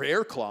this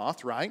prayer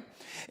cloth, right?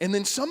 And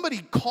then somebody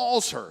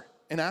calls her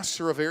and asks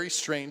her a very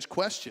strange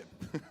question.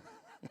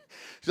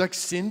 She's like,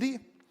 Cindy,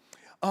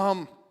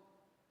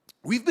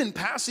 we've been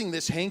passing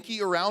this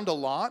hanky around a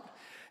lot,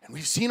 and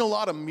we've seen a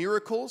lot of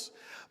miracles,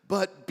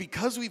 but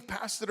because we've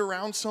passed it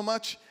around so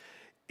much,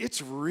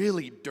 it's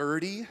really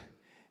dirty,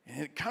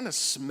 and it kind of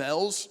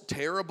smells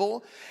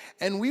terrible,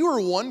 and we were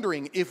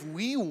wondering if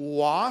we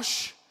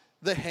wash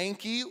the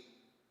hanky,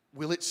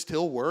 will it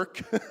still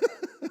work?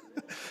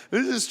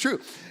 This is true.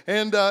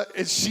 And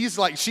she's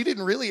like, she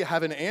didn't really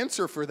have an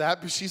answer for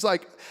that, but she's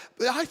like,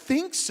 I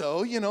think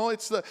so.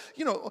 It's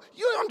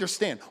you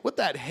understand what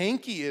that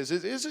hanky is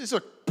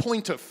a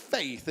point of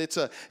faith. It's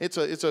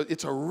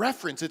a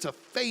reference. It's a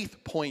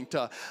faith point.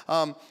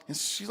 And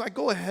she's like,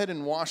 go ahead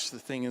and wash the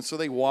thing. And so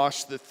they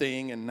washed the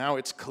thing, and now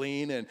it's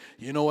clean. And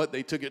you know what?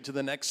 They took it to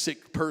the next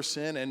sick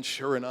person, and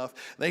sure enough,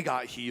 they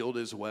got healed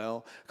as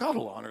well. God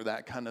will honor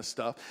that kind of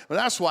stuff. But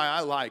that's why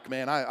I like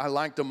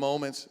the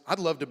moments. I'd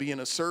love to be in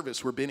a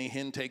service where Benny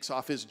Hinn takes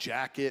off his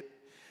jacket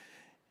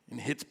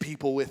and hits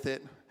people with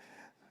it.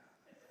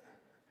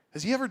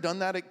 Has he ever done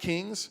that at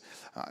King's?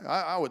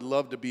 I would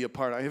love to be a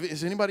part of it.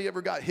 Has anybody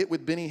ever got hit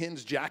with Benny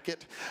Hinn's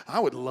jacket? I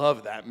would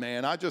love that,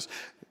 man.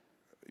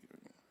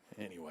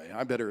 Anyway,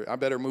 I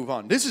better move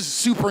on. This is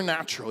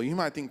supernatural. You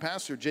might think,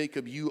 Pastor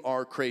Jacob, you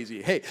are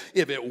crazy. Hey,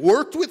 if it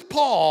worked with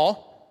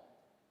Paul,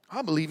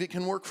 I believe it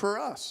can work for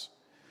us.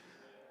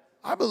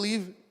 I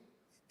believe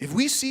if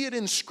we see it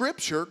in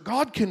Scripture,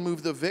 God can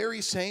move the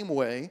very same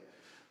way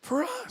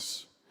for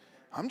us.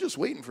 I'm just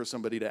waiting for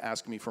somebody to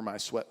ask me for my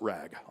sweat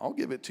rag. I'll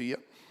give it to you.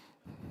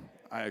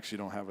 I actually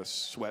don't have a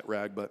sweat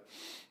rag, but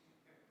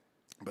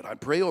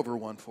I'd pray over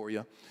one for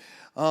you.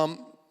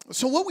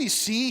 So what we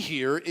see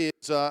here is,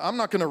 I'm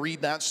not going to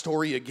read that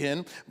story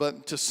again,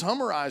 but to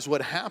summarize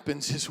what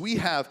happens is we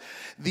have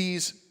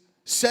these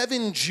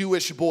 7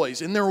 Jewish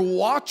boys, and they're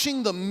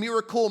watching the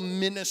miracle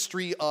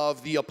ministry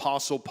of the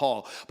Apostle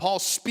Paul. Paul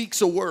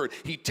speaks a word.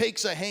 He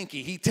takes a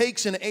hanky. He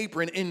takes an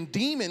apron, and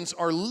demons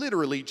are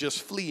literally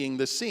just fleeing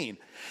the scene.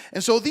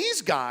 And so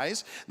these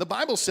guys, the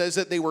Bible says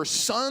that they were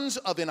sons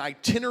of an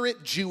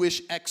itinerant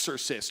Jewish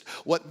exorcist.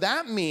 What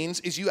that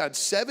means is you had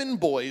 7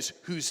 boys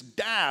whose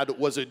dad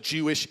was a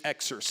Jewish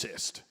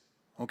exorcist.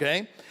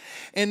 Okay?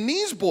 And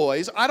these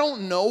boys, I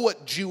don't know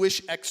what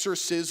Jewish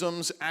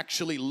exorcisms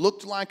actually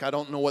looked like. I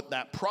don't know what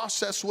that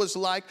process was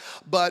like.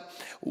 But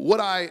what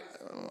I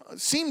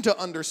seem to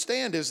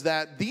understand is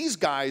that these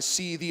guys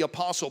see the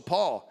Apostle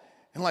Paul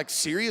and like,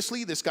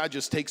 seriously, this guy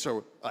just takes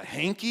a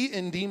hanky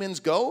and demons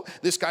go?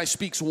 This guy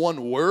speaks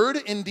one word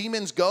and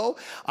demons go?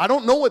 I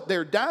don't know what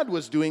their dad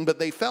was doing, but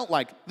they felt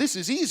like this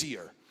is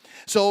easier.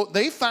 So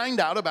they find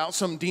out about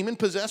some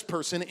demon-possessed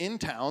person in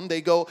town.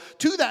 They go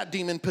to that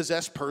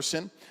demon-possessed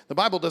person. The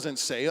Bible doesn't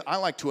say. I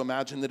like to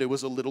imagine that it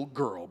was a little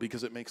girl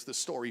because it makes the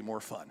story more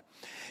fun.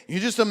 You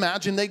just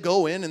imagine they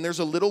go in and there's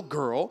a little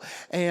girl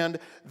and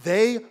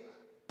they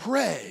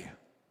pray.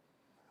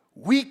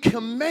 We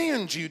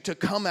command you to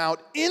come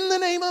out in the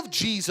name of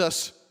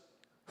Jesus,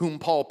 whom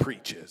Paul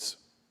preaches.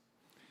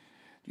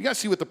 You guys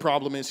see what the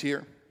problem is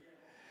here?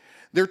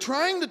 They're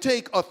trying to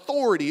take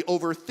authority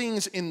over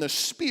things in the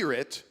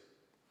spirit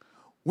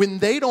when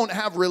they don't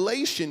have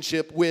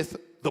relationship with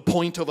the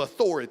point of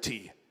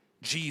authority,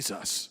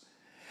 Jesus.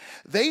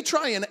 They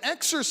try and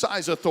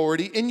exercise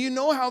authority, and you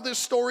know how this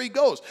story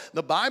goes.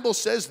 The Bible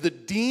says the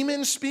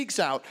demon speaks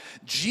out.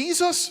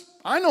 Jesus,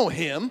 I know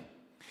him.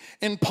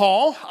 And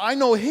Paul, I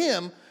know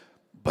him,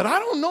 but I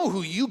don't know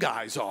who you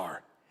guys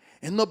are.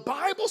 And the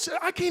Bible says,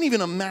 I can't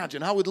even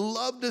imagine. I would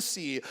love to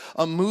see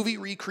a movie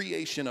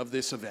recreation of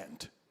this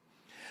event.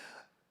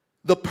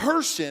 The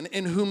person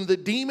in whom the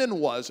demon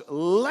was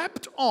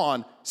leapt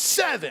on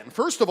 7.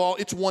 First of all,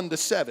 it's 1 to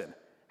 7.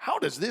 How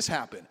does this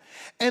happen?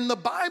 And the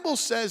Bible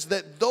says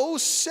that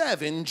those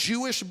 7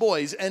 Jewish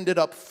boys ended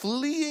up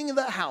fleeing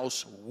the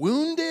house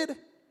wounded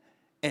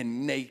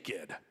and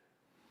naked.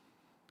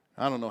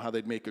 I don't know how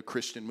they'd make a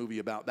Christian movie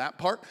about that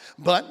part,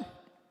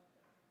 but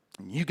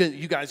you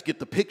guys get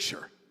the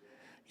picture.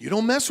 You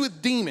don't mess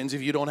with demons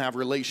if you don't have a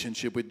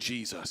relationship with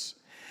Jesus.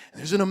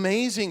 There's an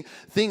amazing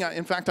thing.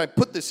 In fact, I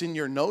put this in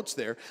your notes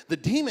there. The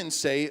demons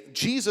say,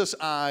 Jesus,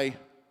 I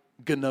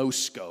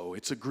gnosko.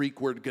 It's a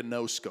Greek word,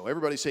 gnosko.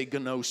 Everybody say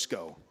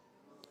gnosko.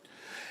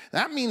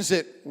 That means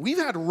that we've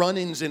had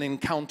run-ins and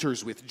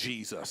encounters with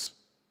Jesus.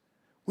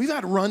 We've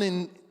had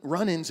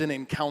run-ins and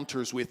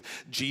encounters with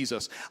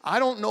Jesus. I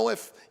don't know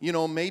if,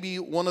 maybe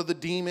one of the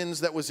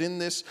demons that was in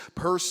this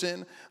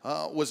person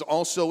was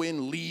also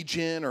in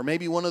Legion, or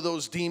maybe one of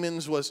those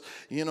demons was,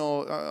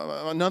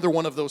 another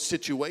one of those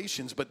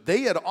situations. But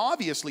they had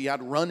obviously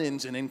had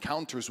run-ins and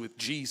encounters with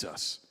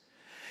Jesus.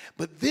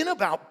 But then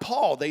about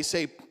Paul, they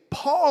say,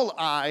 Paul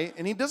I,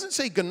 and he doesn't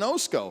say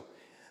gnosko.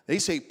 They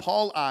say,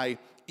 Paul I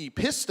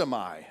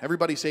epistomai.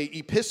 Everybody say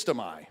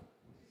epistomai.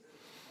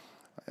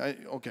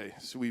 Okay,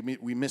 so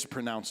we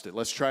mispronounced it.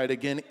 Let's try it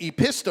again.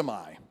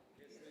 Epistomai.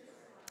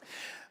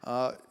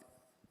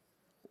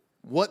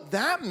 What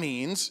that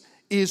means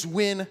is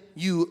when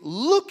you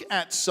look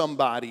at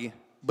somebody,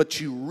 but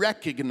you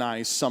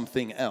recognize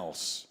something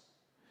else.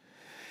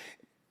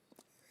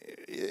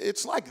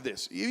 It's like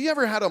this. You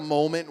ever had a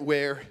moment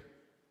where,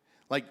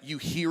 Like you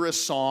hear a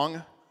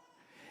song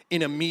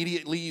and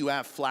immediately you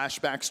have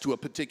flashbacks to a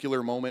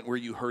particular moment where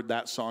you heard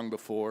that song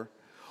before.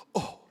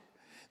 Oh,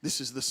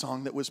 this is the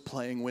song that was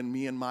playing when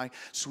me and my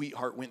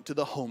sweetheart went to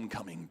the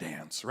homecoming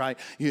dance, right?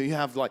 You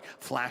have like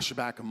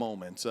flashback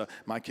moments.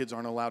 My kids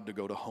aren't allowed to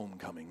go to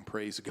homecoming,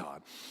 praise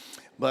God.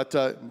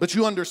 But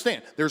you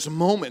understand, there's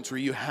moments where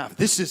you have,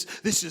 this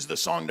is the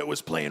song that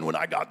was playing when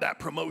I got that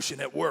promotion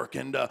at work.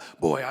 And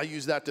boy, I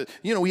use that to,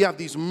 we have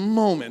these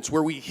moments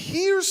where we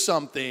hear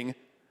something,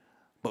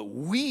 but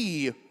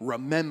we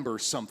remember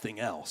something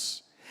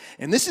else.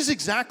 And this is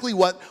exactly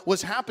what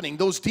was happening.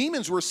 Those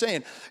demons were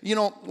saying,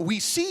 we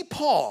see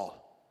Paul,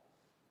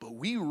 but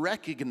we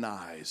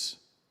recognize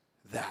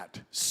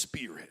that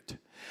spirit.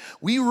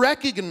 We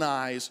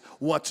recognize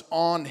what's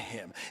on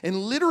him. And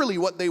literally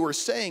what they were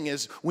saying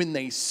is when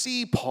they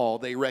see Paul,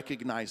 they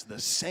recognize the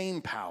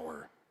same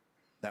power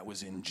that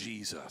was in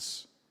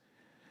Jesus.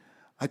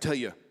 I tell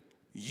you,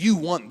 you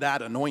want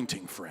that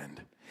anointing, friend.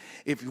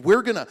 If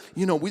we're going to,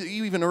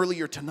 even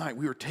earlier tonight,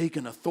 we were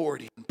taking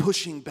authority and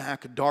pushing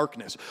back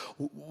darkness.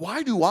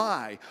 Why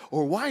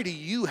do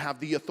you have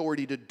the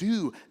authority to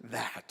do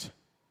that?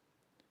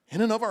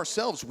 In and of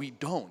ourselves, we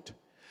don't.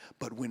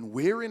 But when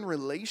we're in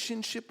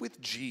relationship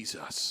with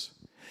Jesus,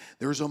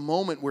 there's a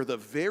moment where the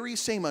very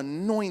same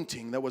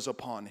anointing that was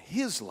upon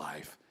his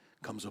life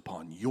comes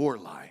upon your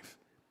life.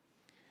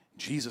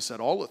 Jesus said,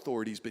 all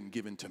authority has been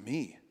given to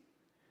me.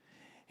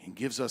 He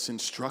gives us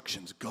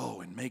instructions, go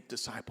and make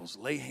disciples,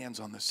 lay hands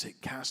on the sick,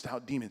 cast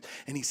out demons.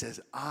 And he says,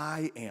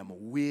 I am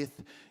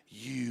with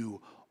you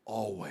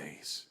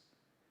always.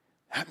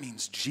 That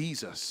means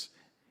Jesus,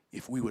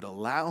 if we would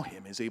allow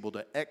him, is able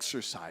to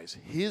exercise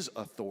his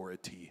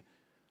authority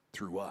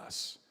through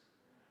us.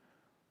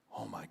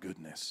 Oh my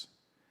goodness.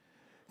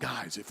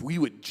 Guys, if we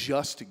would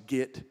just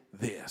get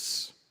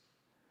this,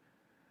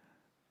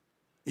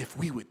 if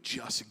we would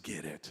just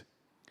get it,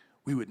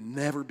 we would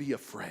never be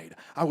afraid.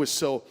 I was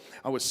so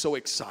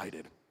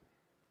excited.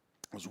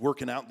 I was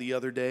working out the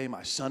other day,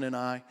 my son and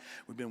I.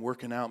 We've been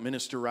working out.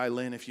 Minister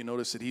Rylan, if you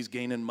notice that he's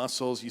gaining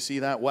muscles, you see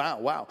that?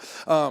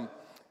 Wow.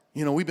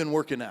 We've been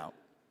working out.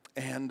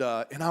 And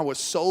I was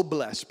so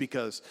blessed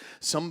because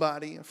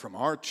somebody from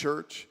our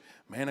church,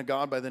 man of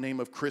God by the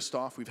name of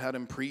Christoph, we've had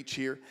him preach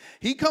here.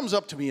 He comes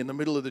up to me in the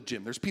middle of the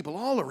gym. There's people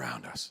all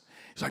around us.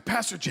 He's like,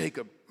 Pastor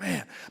Jacob,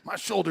 man, my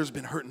shoulder's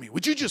been hurting me.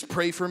 Would you just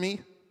pray for me?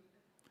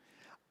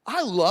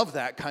 I love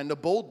that kind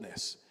of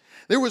boldness.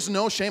 There was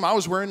no shame. I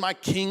was wearing my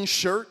King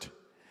shirt,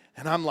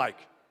 and I'm like,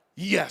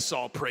 yes,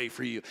 I'll pray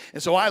for you.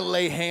 And so I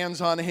lay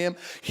hands on him.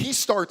 He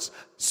starts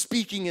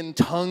speaking in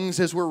tongues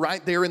as we're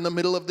right there in the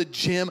middle of the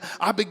gym.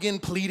 I begin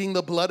pleading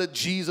the blood of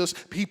Jesus.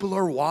 People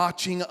are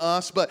watching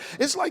us, but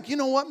it's like, you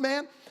know what,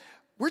 man?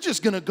 We're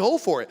just going to go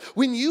for it.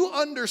 When you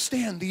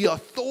understand the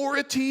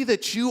authority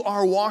that you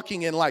are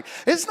walking in, like,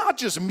 it's not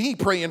just me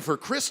praying for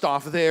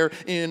Christoph there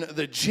in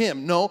the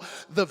gym. No,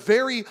 the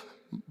very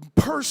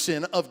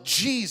person of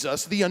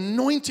Jesus, the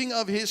anointing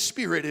of his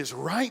spirit is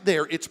right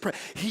there.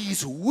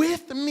 He's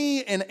with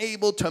me and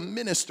able to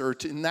minister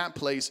in that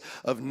place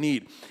of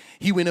need.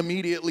 He went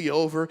immediately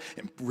over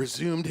and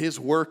resumed his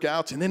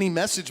workouts, and then he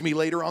messaged me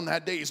later on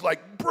that day. He's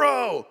like,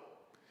 bro,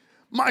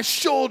 my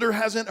shoulder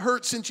hasn't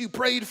hurt since you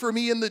prayed for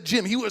me in the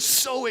gym. He was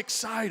so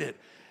excited,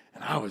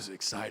 and I was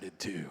excited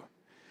too.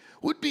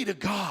 Would be to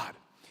God,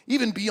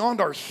 even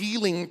beyond our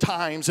healing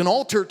times and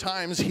altar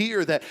times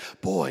here, that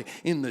boy,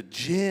 in the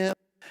gym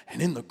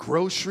and in the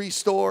grocery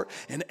store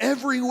and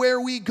everywhere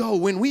we go,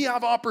 when we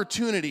have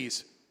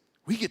opportunities,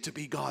 we get to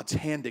be God's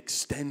hand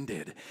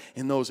extended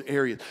in those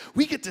areas.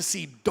 We get to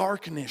see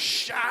darkness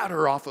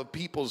shatter off of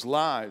people's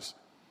lives.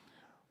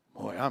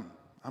 Boy,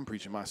 I'm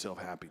preaching myself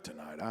happy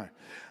tonight.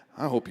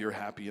 I hope you're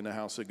happy in the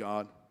house of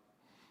God.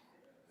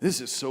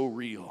 This is so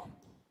real.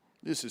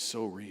 This is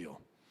so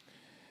real.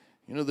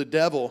 The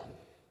devil,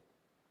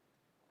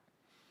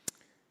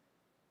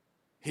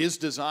 his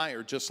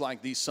desire, just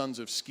like these sons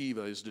of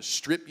Sceva, is to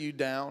strip you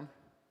down,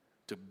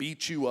 to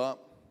beat you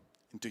up,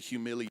 and to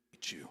humiliate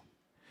you.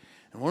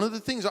 And one of the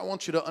things I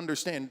want you to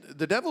understand,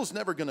 the devil's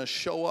never going to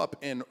show up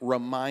and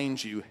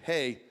remind you,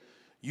 hey,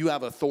 you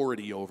have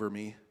authority over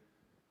me.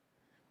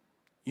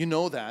 You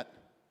know that.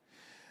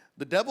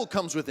 The devil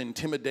comes with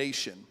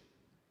intimidation.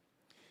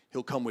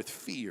 He'll come with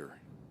fear.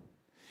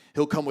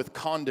 He'll come with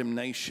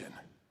condemnation.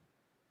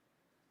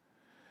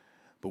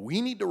 But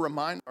we need to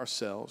remind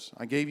ourselves,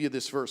 I gave you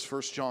this verse,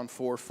 1 John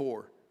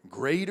 4:4.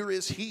 Greater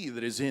is he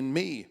that is in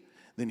me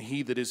than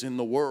he that is in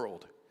the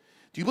world.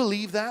 Do you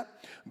believe that?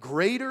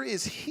 Greater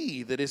is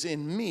he that is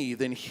in me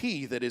than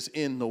he that is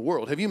in the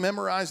world. Have you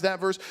memorized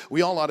that verse?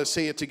 We all ought to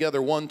say it together.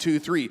 1, 2,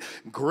 3.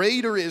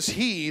 Greater is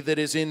he that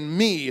is in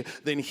me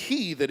than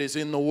he that is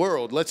in the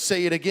world. Let's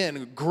say it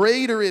again.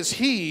 Greater is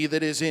he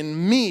that is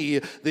in me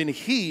than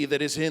he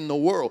that is in the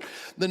world.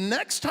 The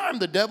next time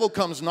the devil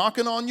comes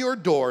knocking on your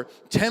door,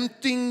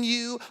 tempting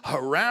you,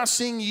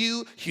 harassing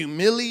you,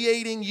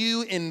 humiliating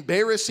you,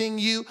 embarrassing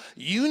you,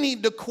 you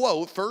need to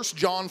quote 1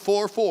 John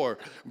 4:4.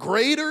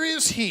 Greater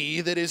is he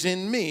that is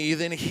in me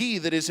than he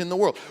that is in the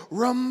world.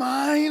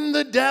 Remind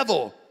the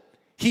devil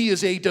He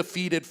is a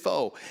defeated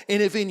foe. And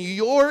if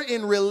you're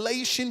in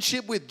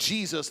relationship with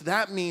Jesus,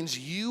 that means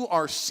you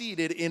are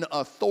seated in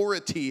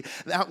authority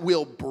that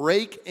will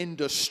break and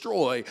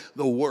destroy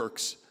the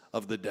works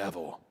of the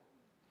devil.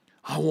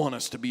 I want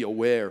us to be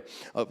aware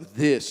of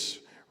this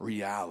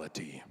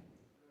reality.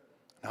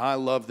 Now, I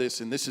love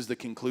this, and this is the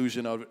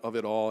conclusion of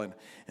it all, and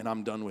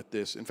I'm done with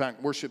this. In fact,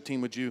 worship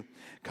team, would you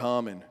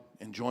come and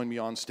join me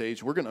on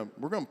stage? We're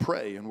gonna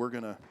pray, and we're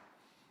gonna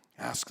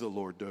ask the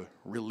Lord to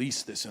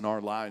release this in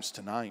our lives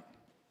tonight.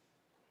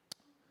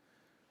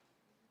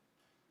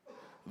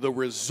 The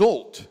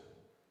result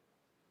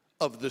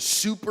of the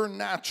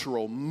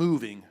supernatural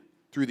moving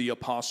through the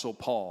Apostle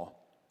Paul,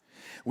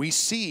 we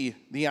see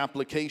the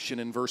application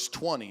in verse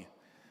 20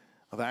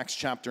 of Acts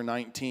chapter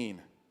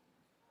 19.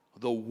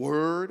 The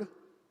word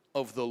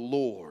of the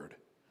Lord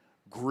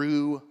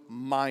grew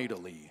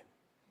mightily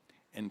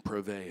and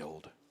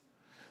prevailed.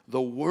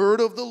 The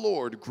word of the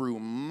Lord grew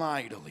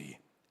mightily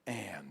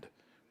and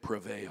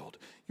prevailed.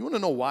 You want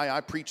to know why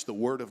I preach the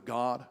word of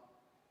God?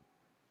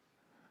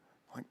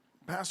 Like,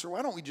 Pastor,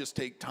 why don't we just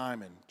take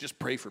time and just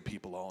pray for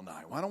people all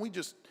night? Why don't we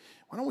just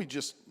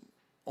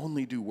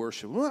only do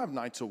worship? We'll have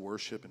nights of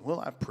worship and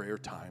we'll have prayer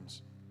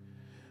times.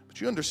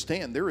 But you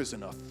understand, there is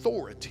an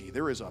authority,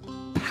 there is a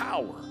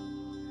power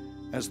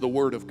as the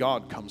word of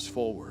God comes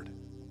forward.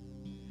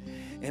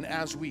 And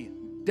as we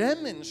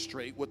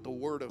demonstrate what the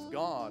word of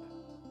God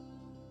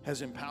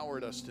has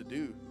empowered us to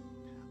do,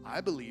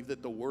 I believe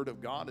that the word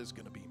of God is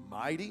going to be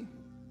mighty,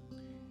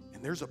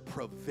 and there's a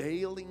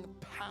prevailing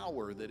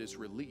power that is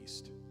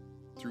released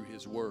through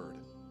his word.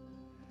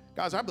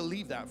 Guys, I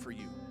believe that for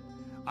you.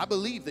 I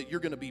believe that you're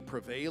going to be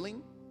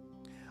prevailing.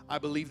 I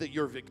believe that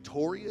you're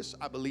victorious.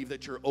 I believe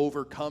that you're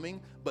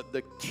overcoming. But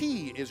the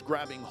key is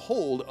grabbing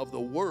hold of the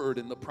word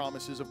and the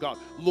promises of God.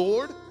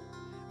 Lord,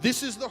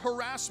 this is the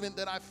harassment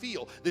that I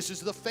feel. This is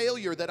the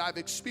failure that I've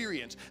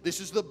experienced. This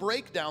is the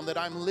breakdown that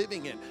I'm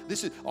living in.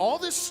 This is all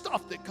this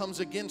stuff that comes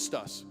against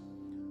us.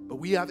 But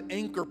we have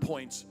anchor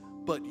points.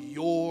 But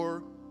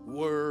your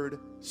word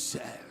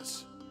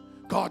says.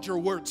 God, your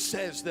word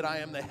says that I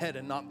am the head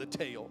and not the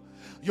tail.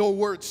 Your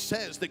word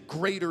says that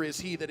greater is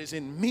he that is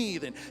in me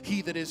than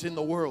he that is in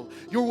the world.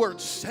 Your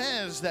word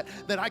says that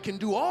I can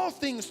do all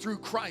things through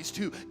Christ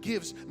who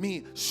gives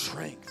me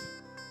strength.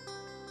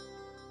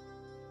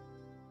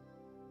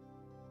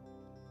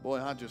 Boy,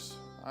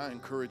 I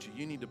encourage you.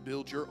 You need to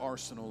build your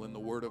arsenal in the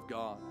word of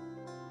God.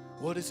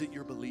 What is it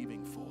you're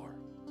believing for?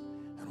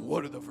 And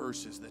what are the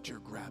verses that you're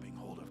grabbing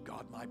hold of?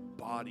 God, my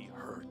body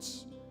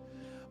hurts.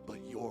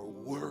 But your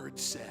word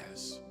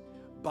says,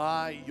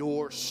 by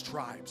your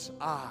stripes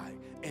I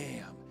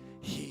am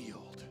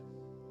healed.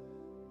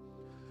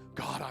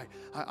 God,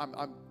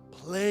 I'm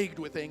plagued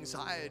with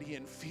anxiety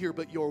and fear,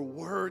 but your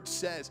word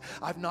says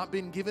I've not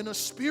been given a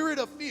spirit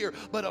of fear,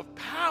 but of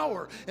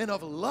power and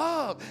of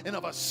love and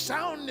of a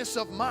soundness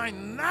of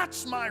mind.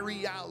 That's my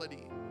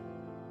reality.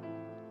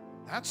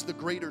 That's the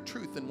greater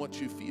truth than what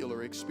you feel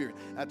or experience.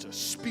 That's a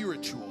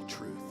spiritual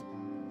truth.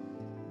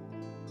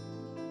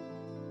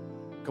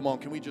 Come on,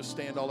 can we just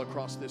stand all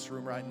across this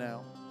room right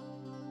now?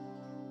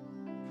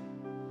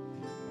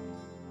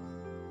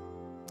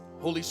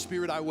 Holy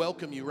Spirit, I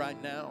welcome you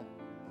right now.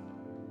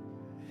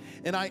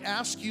 And I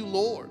ask you,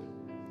 Lord,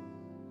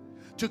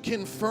 to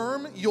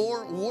confirm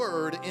your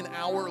word in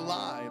our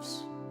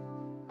lives.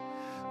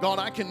 God,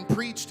 I can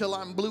preach till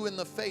I'm blue in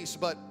the face,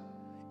 but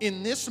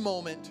in this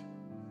moment,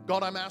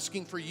 God, I'm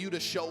asking for you to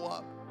show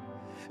up.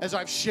 As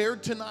I've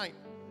shared tonight,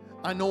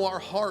 I know our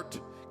heart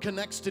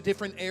connects to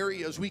different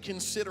areas. We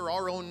consider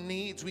our own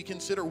needs. We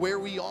consider where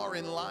we are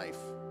in life.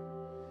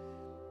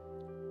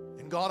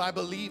 And God, I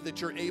believe that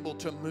you're able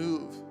to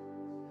move.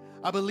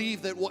 I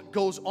believe that what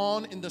goes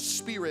on in the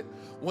Spirit,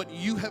 what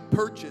you have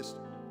purchased,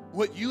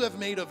 what you have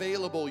made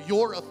available,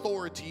 your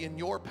authority and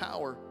your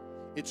power,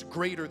 it's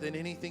greater than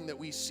anything that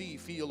we see,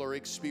 feel, or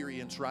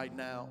experience right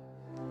now.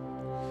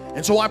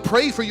 And so I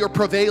pray for your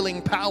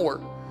prevailing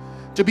power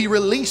to be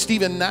released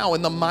even now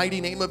in the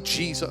mighty name of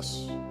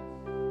Jesus.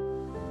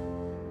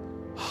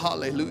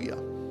 Hallelujah.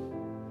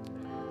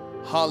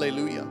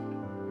 Hallelujah.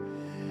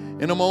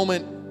 In a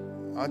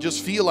moment, I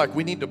just feel like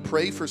we need to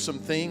pray for some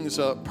things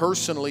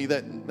personally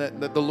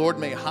that the Lord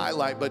may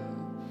highlight, but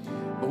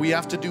we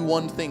have to do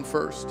one thing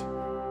first.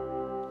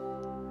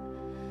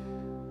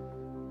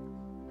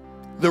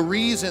 The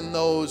reason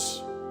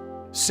those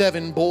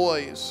 7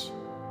 boys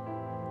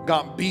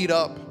got beat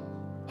up,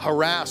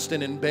 harassed,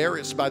 and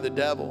embarrassed by the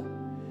devil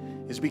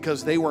is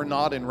because they were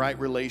not in right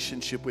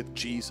relationship with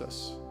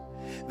Jesus.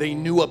 They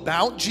knew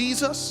about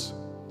Jesus.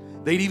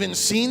 They'd even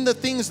seen the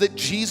things that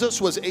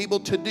Jesus was able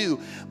to do,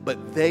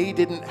 but they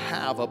didn't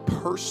have a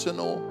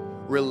personal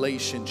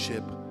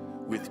relationship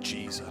with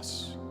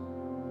Jesus.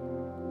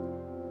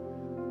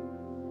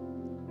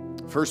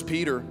 1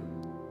 Peter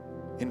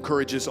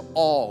encourages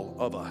all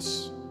of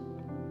us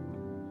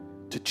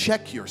to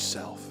check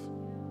yourself,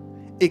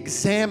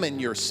 examine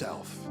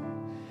yourself.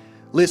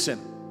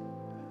 Listen,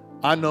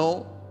 I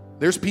know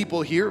there's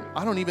people here,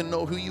 I don't even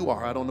know who you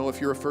are. I don't know if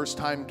you're a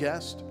first-time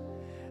guest.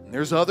 And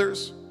there's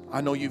others,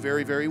 I know you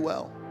very, very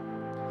well.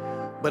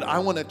 But I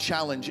want to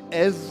challenge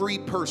every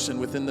person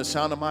within the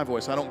sound of my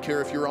voice. I don't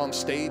care if you're on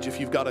stage, if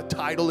you've got a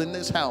title in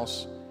this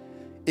house.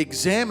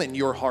 Examine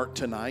your heart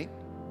tonight.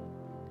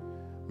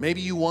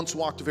 Maybe you once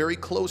walked very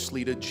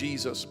closely to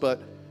Jesus,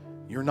 but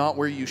you're not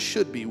where you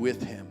should be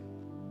with him.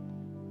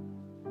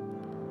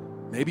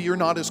 Maybe you're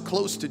not as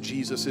close to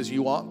Jesus as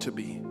you ought to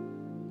be.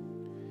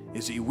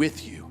 Is he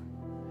with you?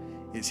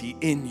 Is he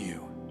in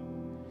you?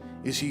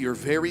 Is he your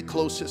very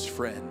closest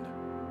friend?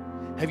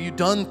 Have you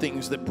done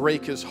things that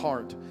break his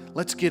heart?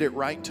 Let's get it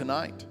right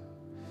tonight.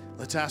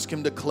 Let's ask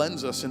him to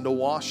cleanse us and to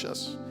wash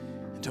us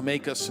and to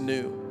make us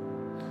new.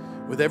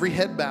 With every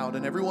head bowed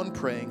and everyone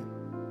praying,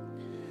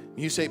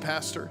 you say,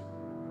 Pastor,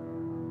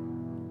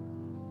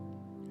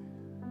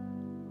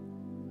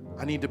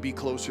 I need to be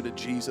closer to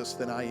Jesus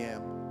than I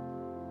am.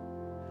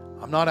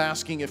 I'm not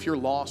asking if you're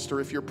lost or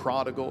if you're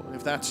prodigal.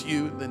 If that's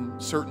you, then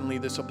certainly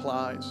this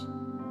applies.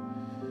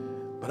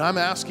 But I'm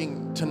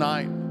asking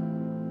tonight,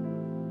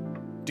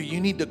 do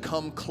you need to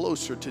come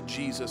closer to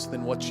Jesus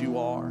than what you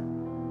are?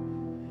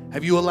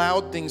 Have you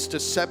allowed things to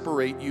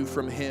separate you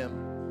from him?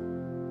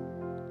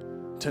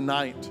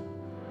 Tonight,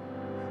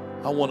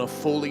 I want to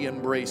fully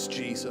embrace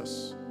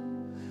Jesus.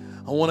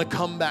 I want to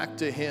come back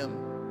to him.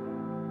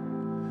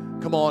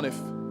 Come on,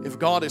 if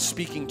God is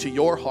speaking to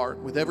your heart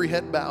with every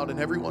head bowed and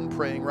everyone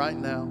praying right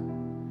now,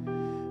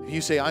 if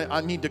you say,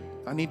 I need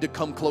to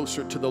come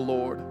closer to the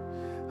Lord.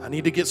 I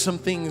need to get some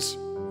things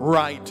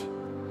right.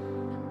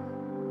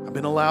 I've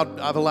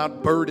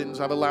allowed burdens,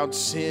 I've allowed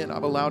sin,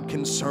 I've allowed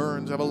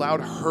concerns, I've allowed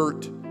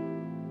hurt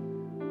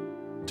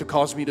to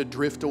cause me to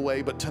drift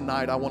away, but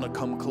tonight I want to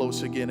come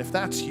close again. If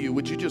that's you,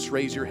 would you just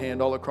raise your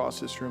hand all across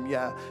this room?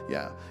 Yeah.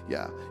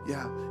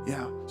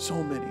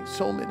 So many.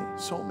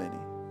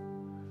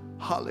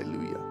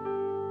 Hallelujah.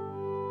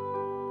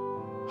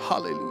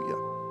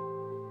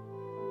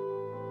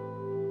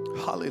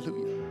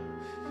 Hallelujah.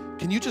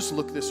 Can you just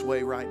look this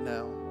way right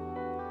now?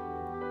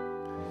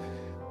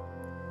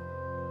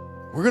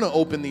 We're going to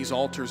open these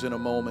altars in a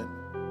moment.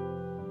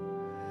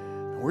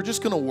 We're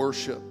just going to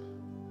worship.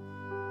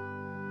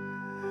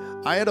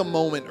 I had a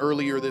moment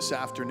earlier this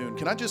afternoon.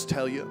 Can I just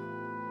tell you?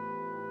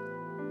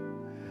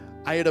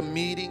 I had a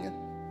meeting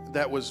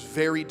that was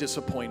very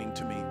disappointing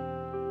to me.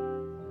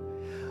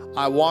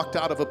 I walked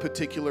out of a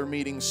particular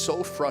meeting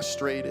so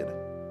frustrated,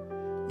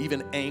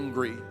 even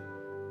angry.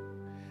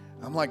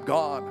 I'm like,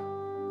 God,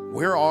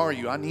 where are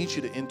you? I need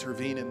you to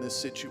intervene in this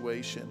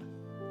situation.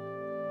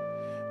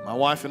 My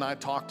wife and I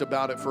talked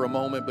about it for a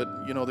moment, but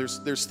you know,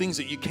 there's things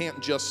that you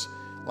can't just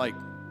like,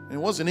 it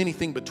wasn't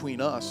anything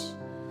between us.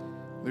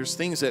 There's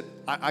things that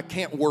I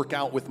can't work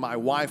out with my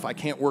wife. I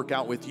can't work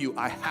out with you.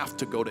 I have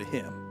to go to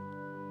him.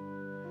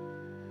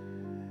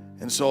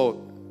 And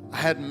so I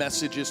had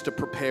messages to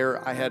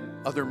prepare. I had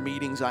other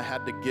meetings I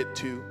had to get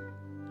to.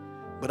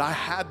 But I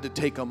had to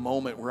take a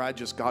moment where I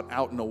just got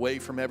out and away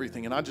from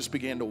everything. And I just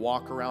began to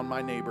walk around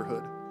my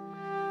neighborhood,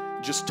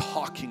 just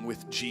talking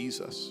with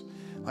Jesus.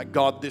 Like,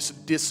 God, this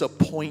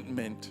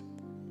disappointment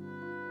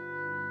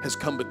has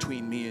come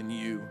between me and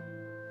you.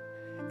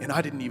 And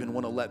I didn't even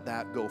want to let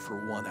that go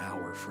for 1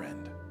 hour,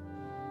 friend.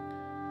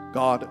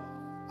 God,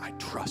 I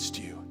trust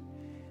you.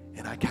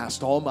 And I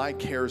cast all my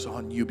cares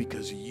on you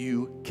because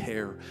you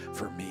care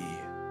for me.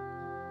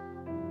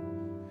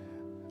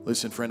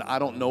 Listen, friend, I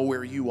don't know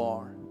where you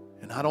are.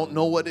 And I don't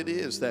know what it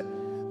is that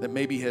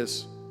maybe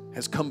has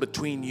come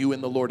between you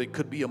and the Lord. It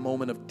could be a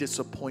moment of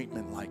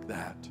disappointment like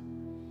that.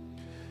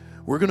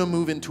 We're going to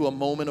move into a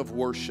moment of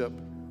worship.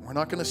 We're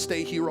not going to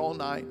stay here all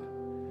night.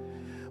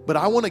 But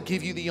I want to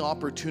give you the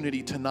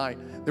opportunity tonight.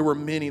 There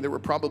were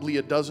probably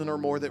a dozen or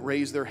more that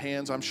raised their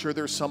hands. I'm sure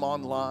there's some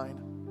online.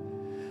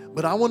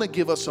 But I want to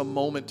give us a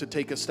moment to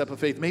take a step of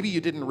faith. Maybe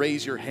you didn't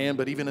raise your hand,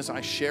 but even as I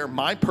share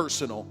my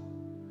personal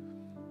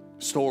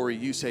story,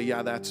 you say,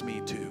 yeah, that's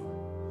me too.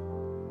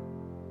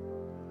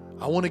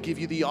 I want to give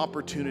you the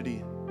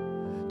opportunity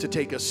to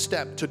take a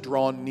step to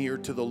draw near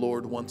to the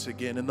Lord once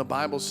again. And the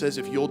Bible says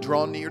if you'll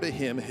draw near to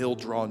him, he'll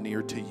draw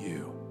near to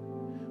you.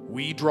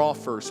 We draw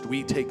first.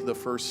 We take the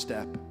first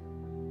step.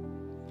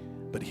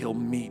 But he'll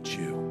meet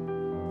you.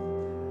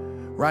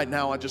 Right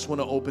now, I just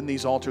want to open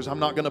these altars. I'm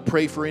not going to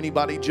pray for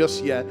anybody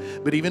just yet.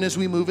 But even as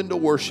we move into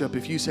worship,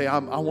 if you say, I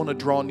want to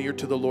draw near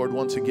to the Lord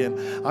once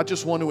again, I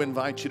just want to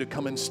invite you to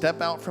come and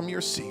step out from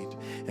your seat.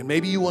 And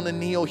maybe you want to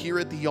kneel here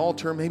at the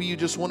altar. Maybe you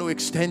just want to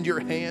extend your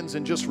hands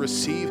and just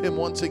receive him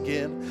once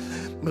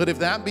again. But if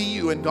that be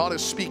you and God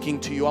is speaking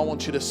to you, I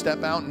want you to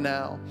step out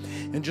now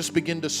and just begin to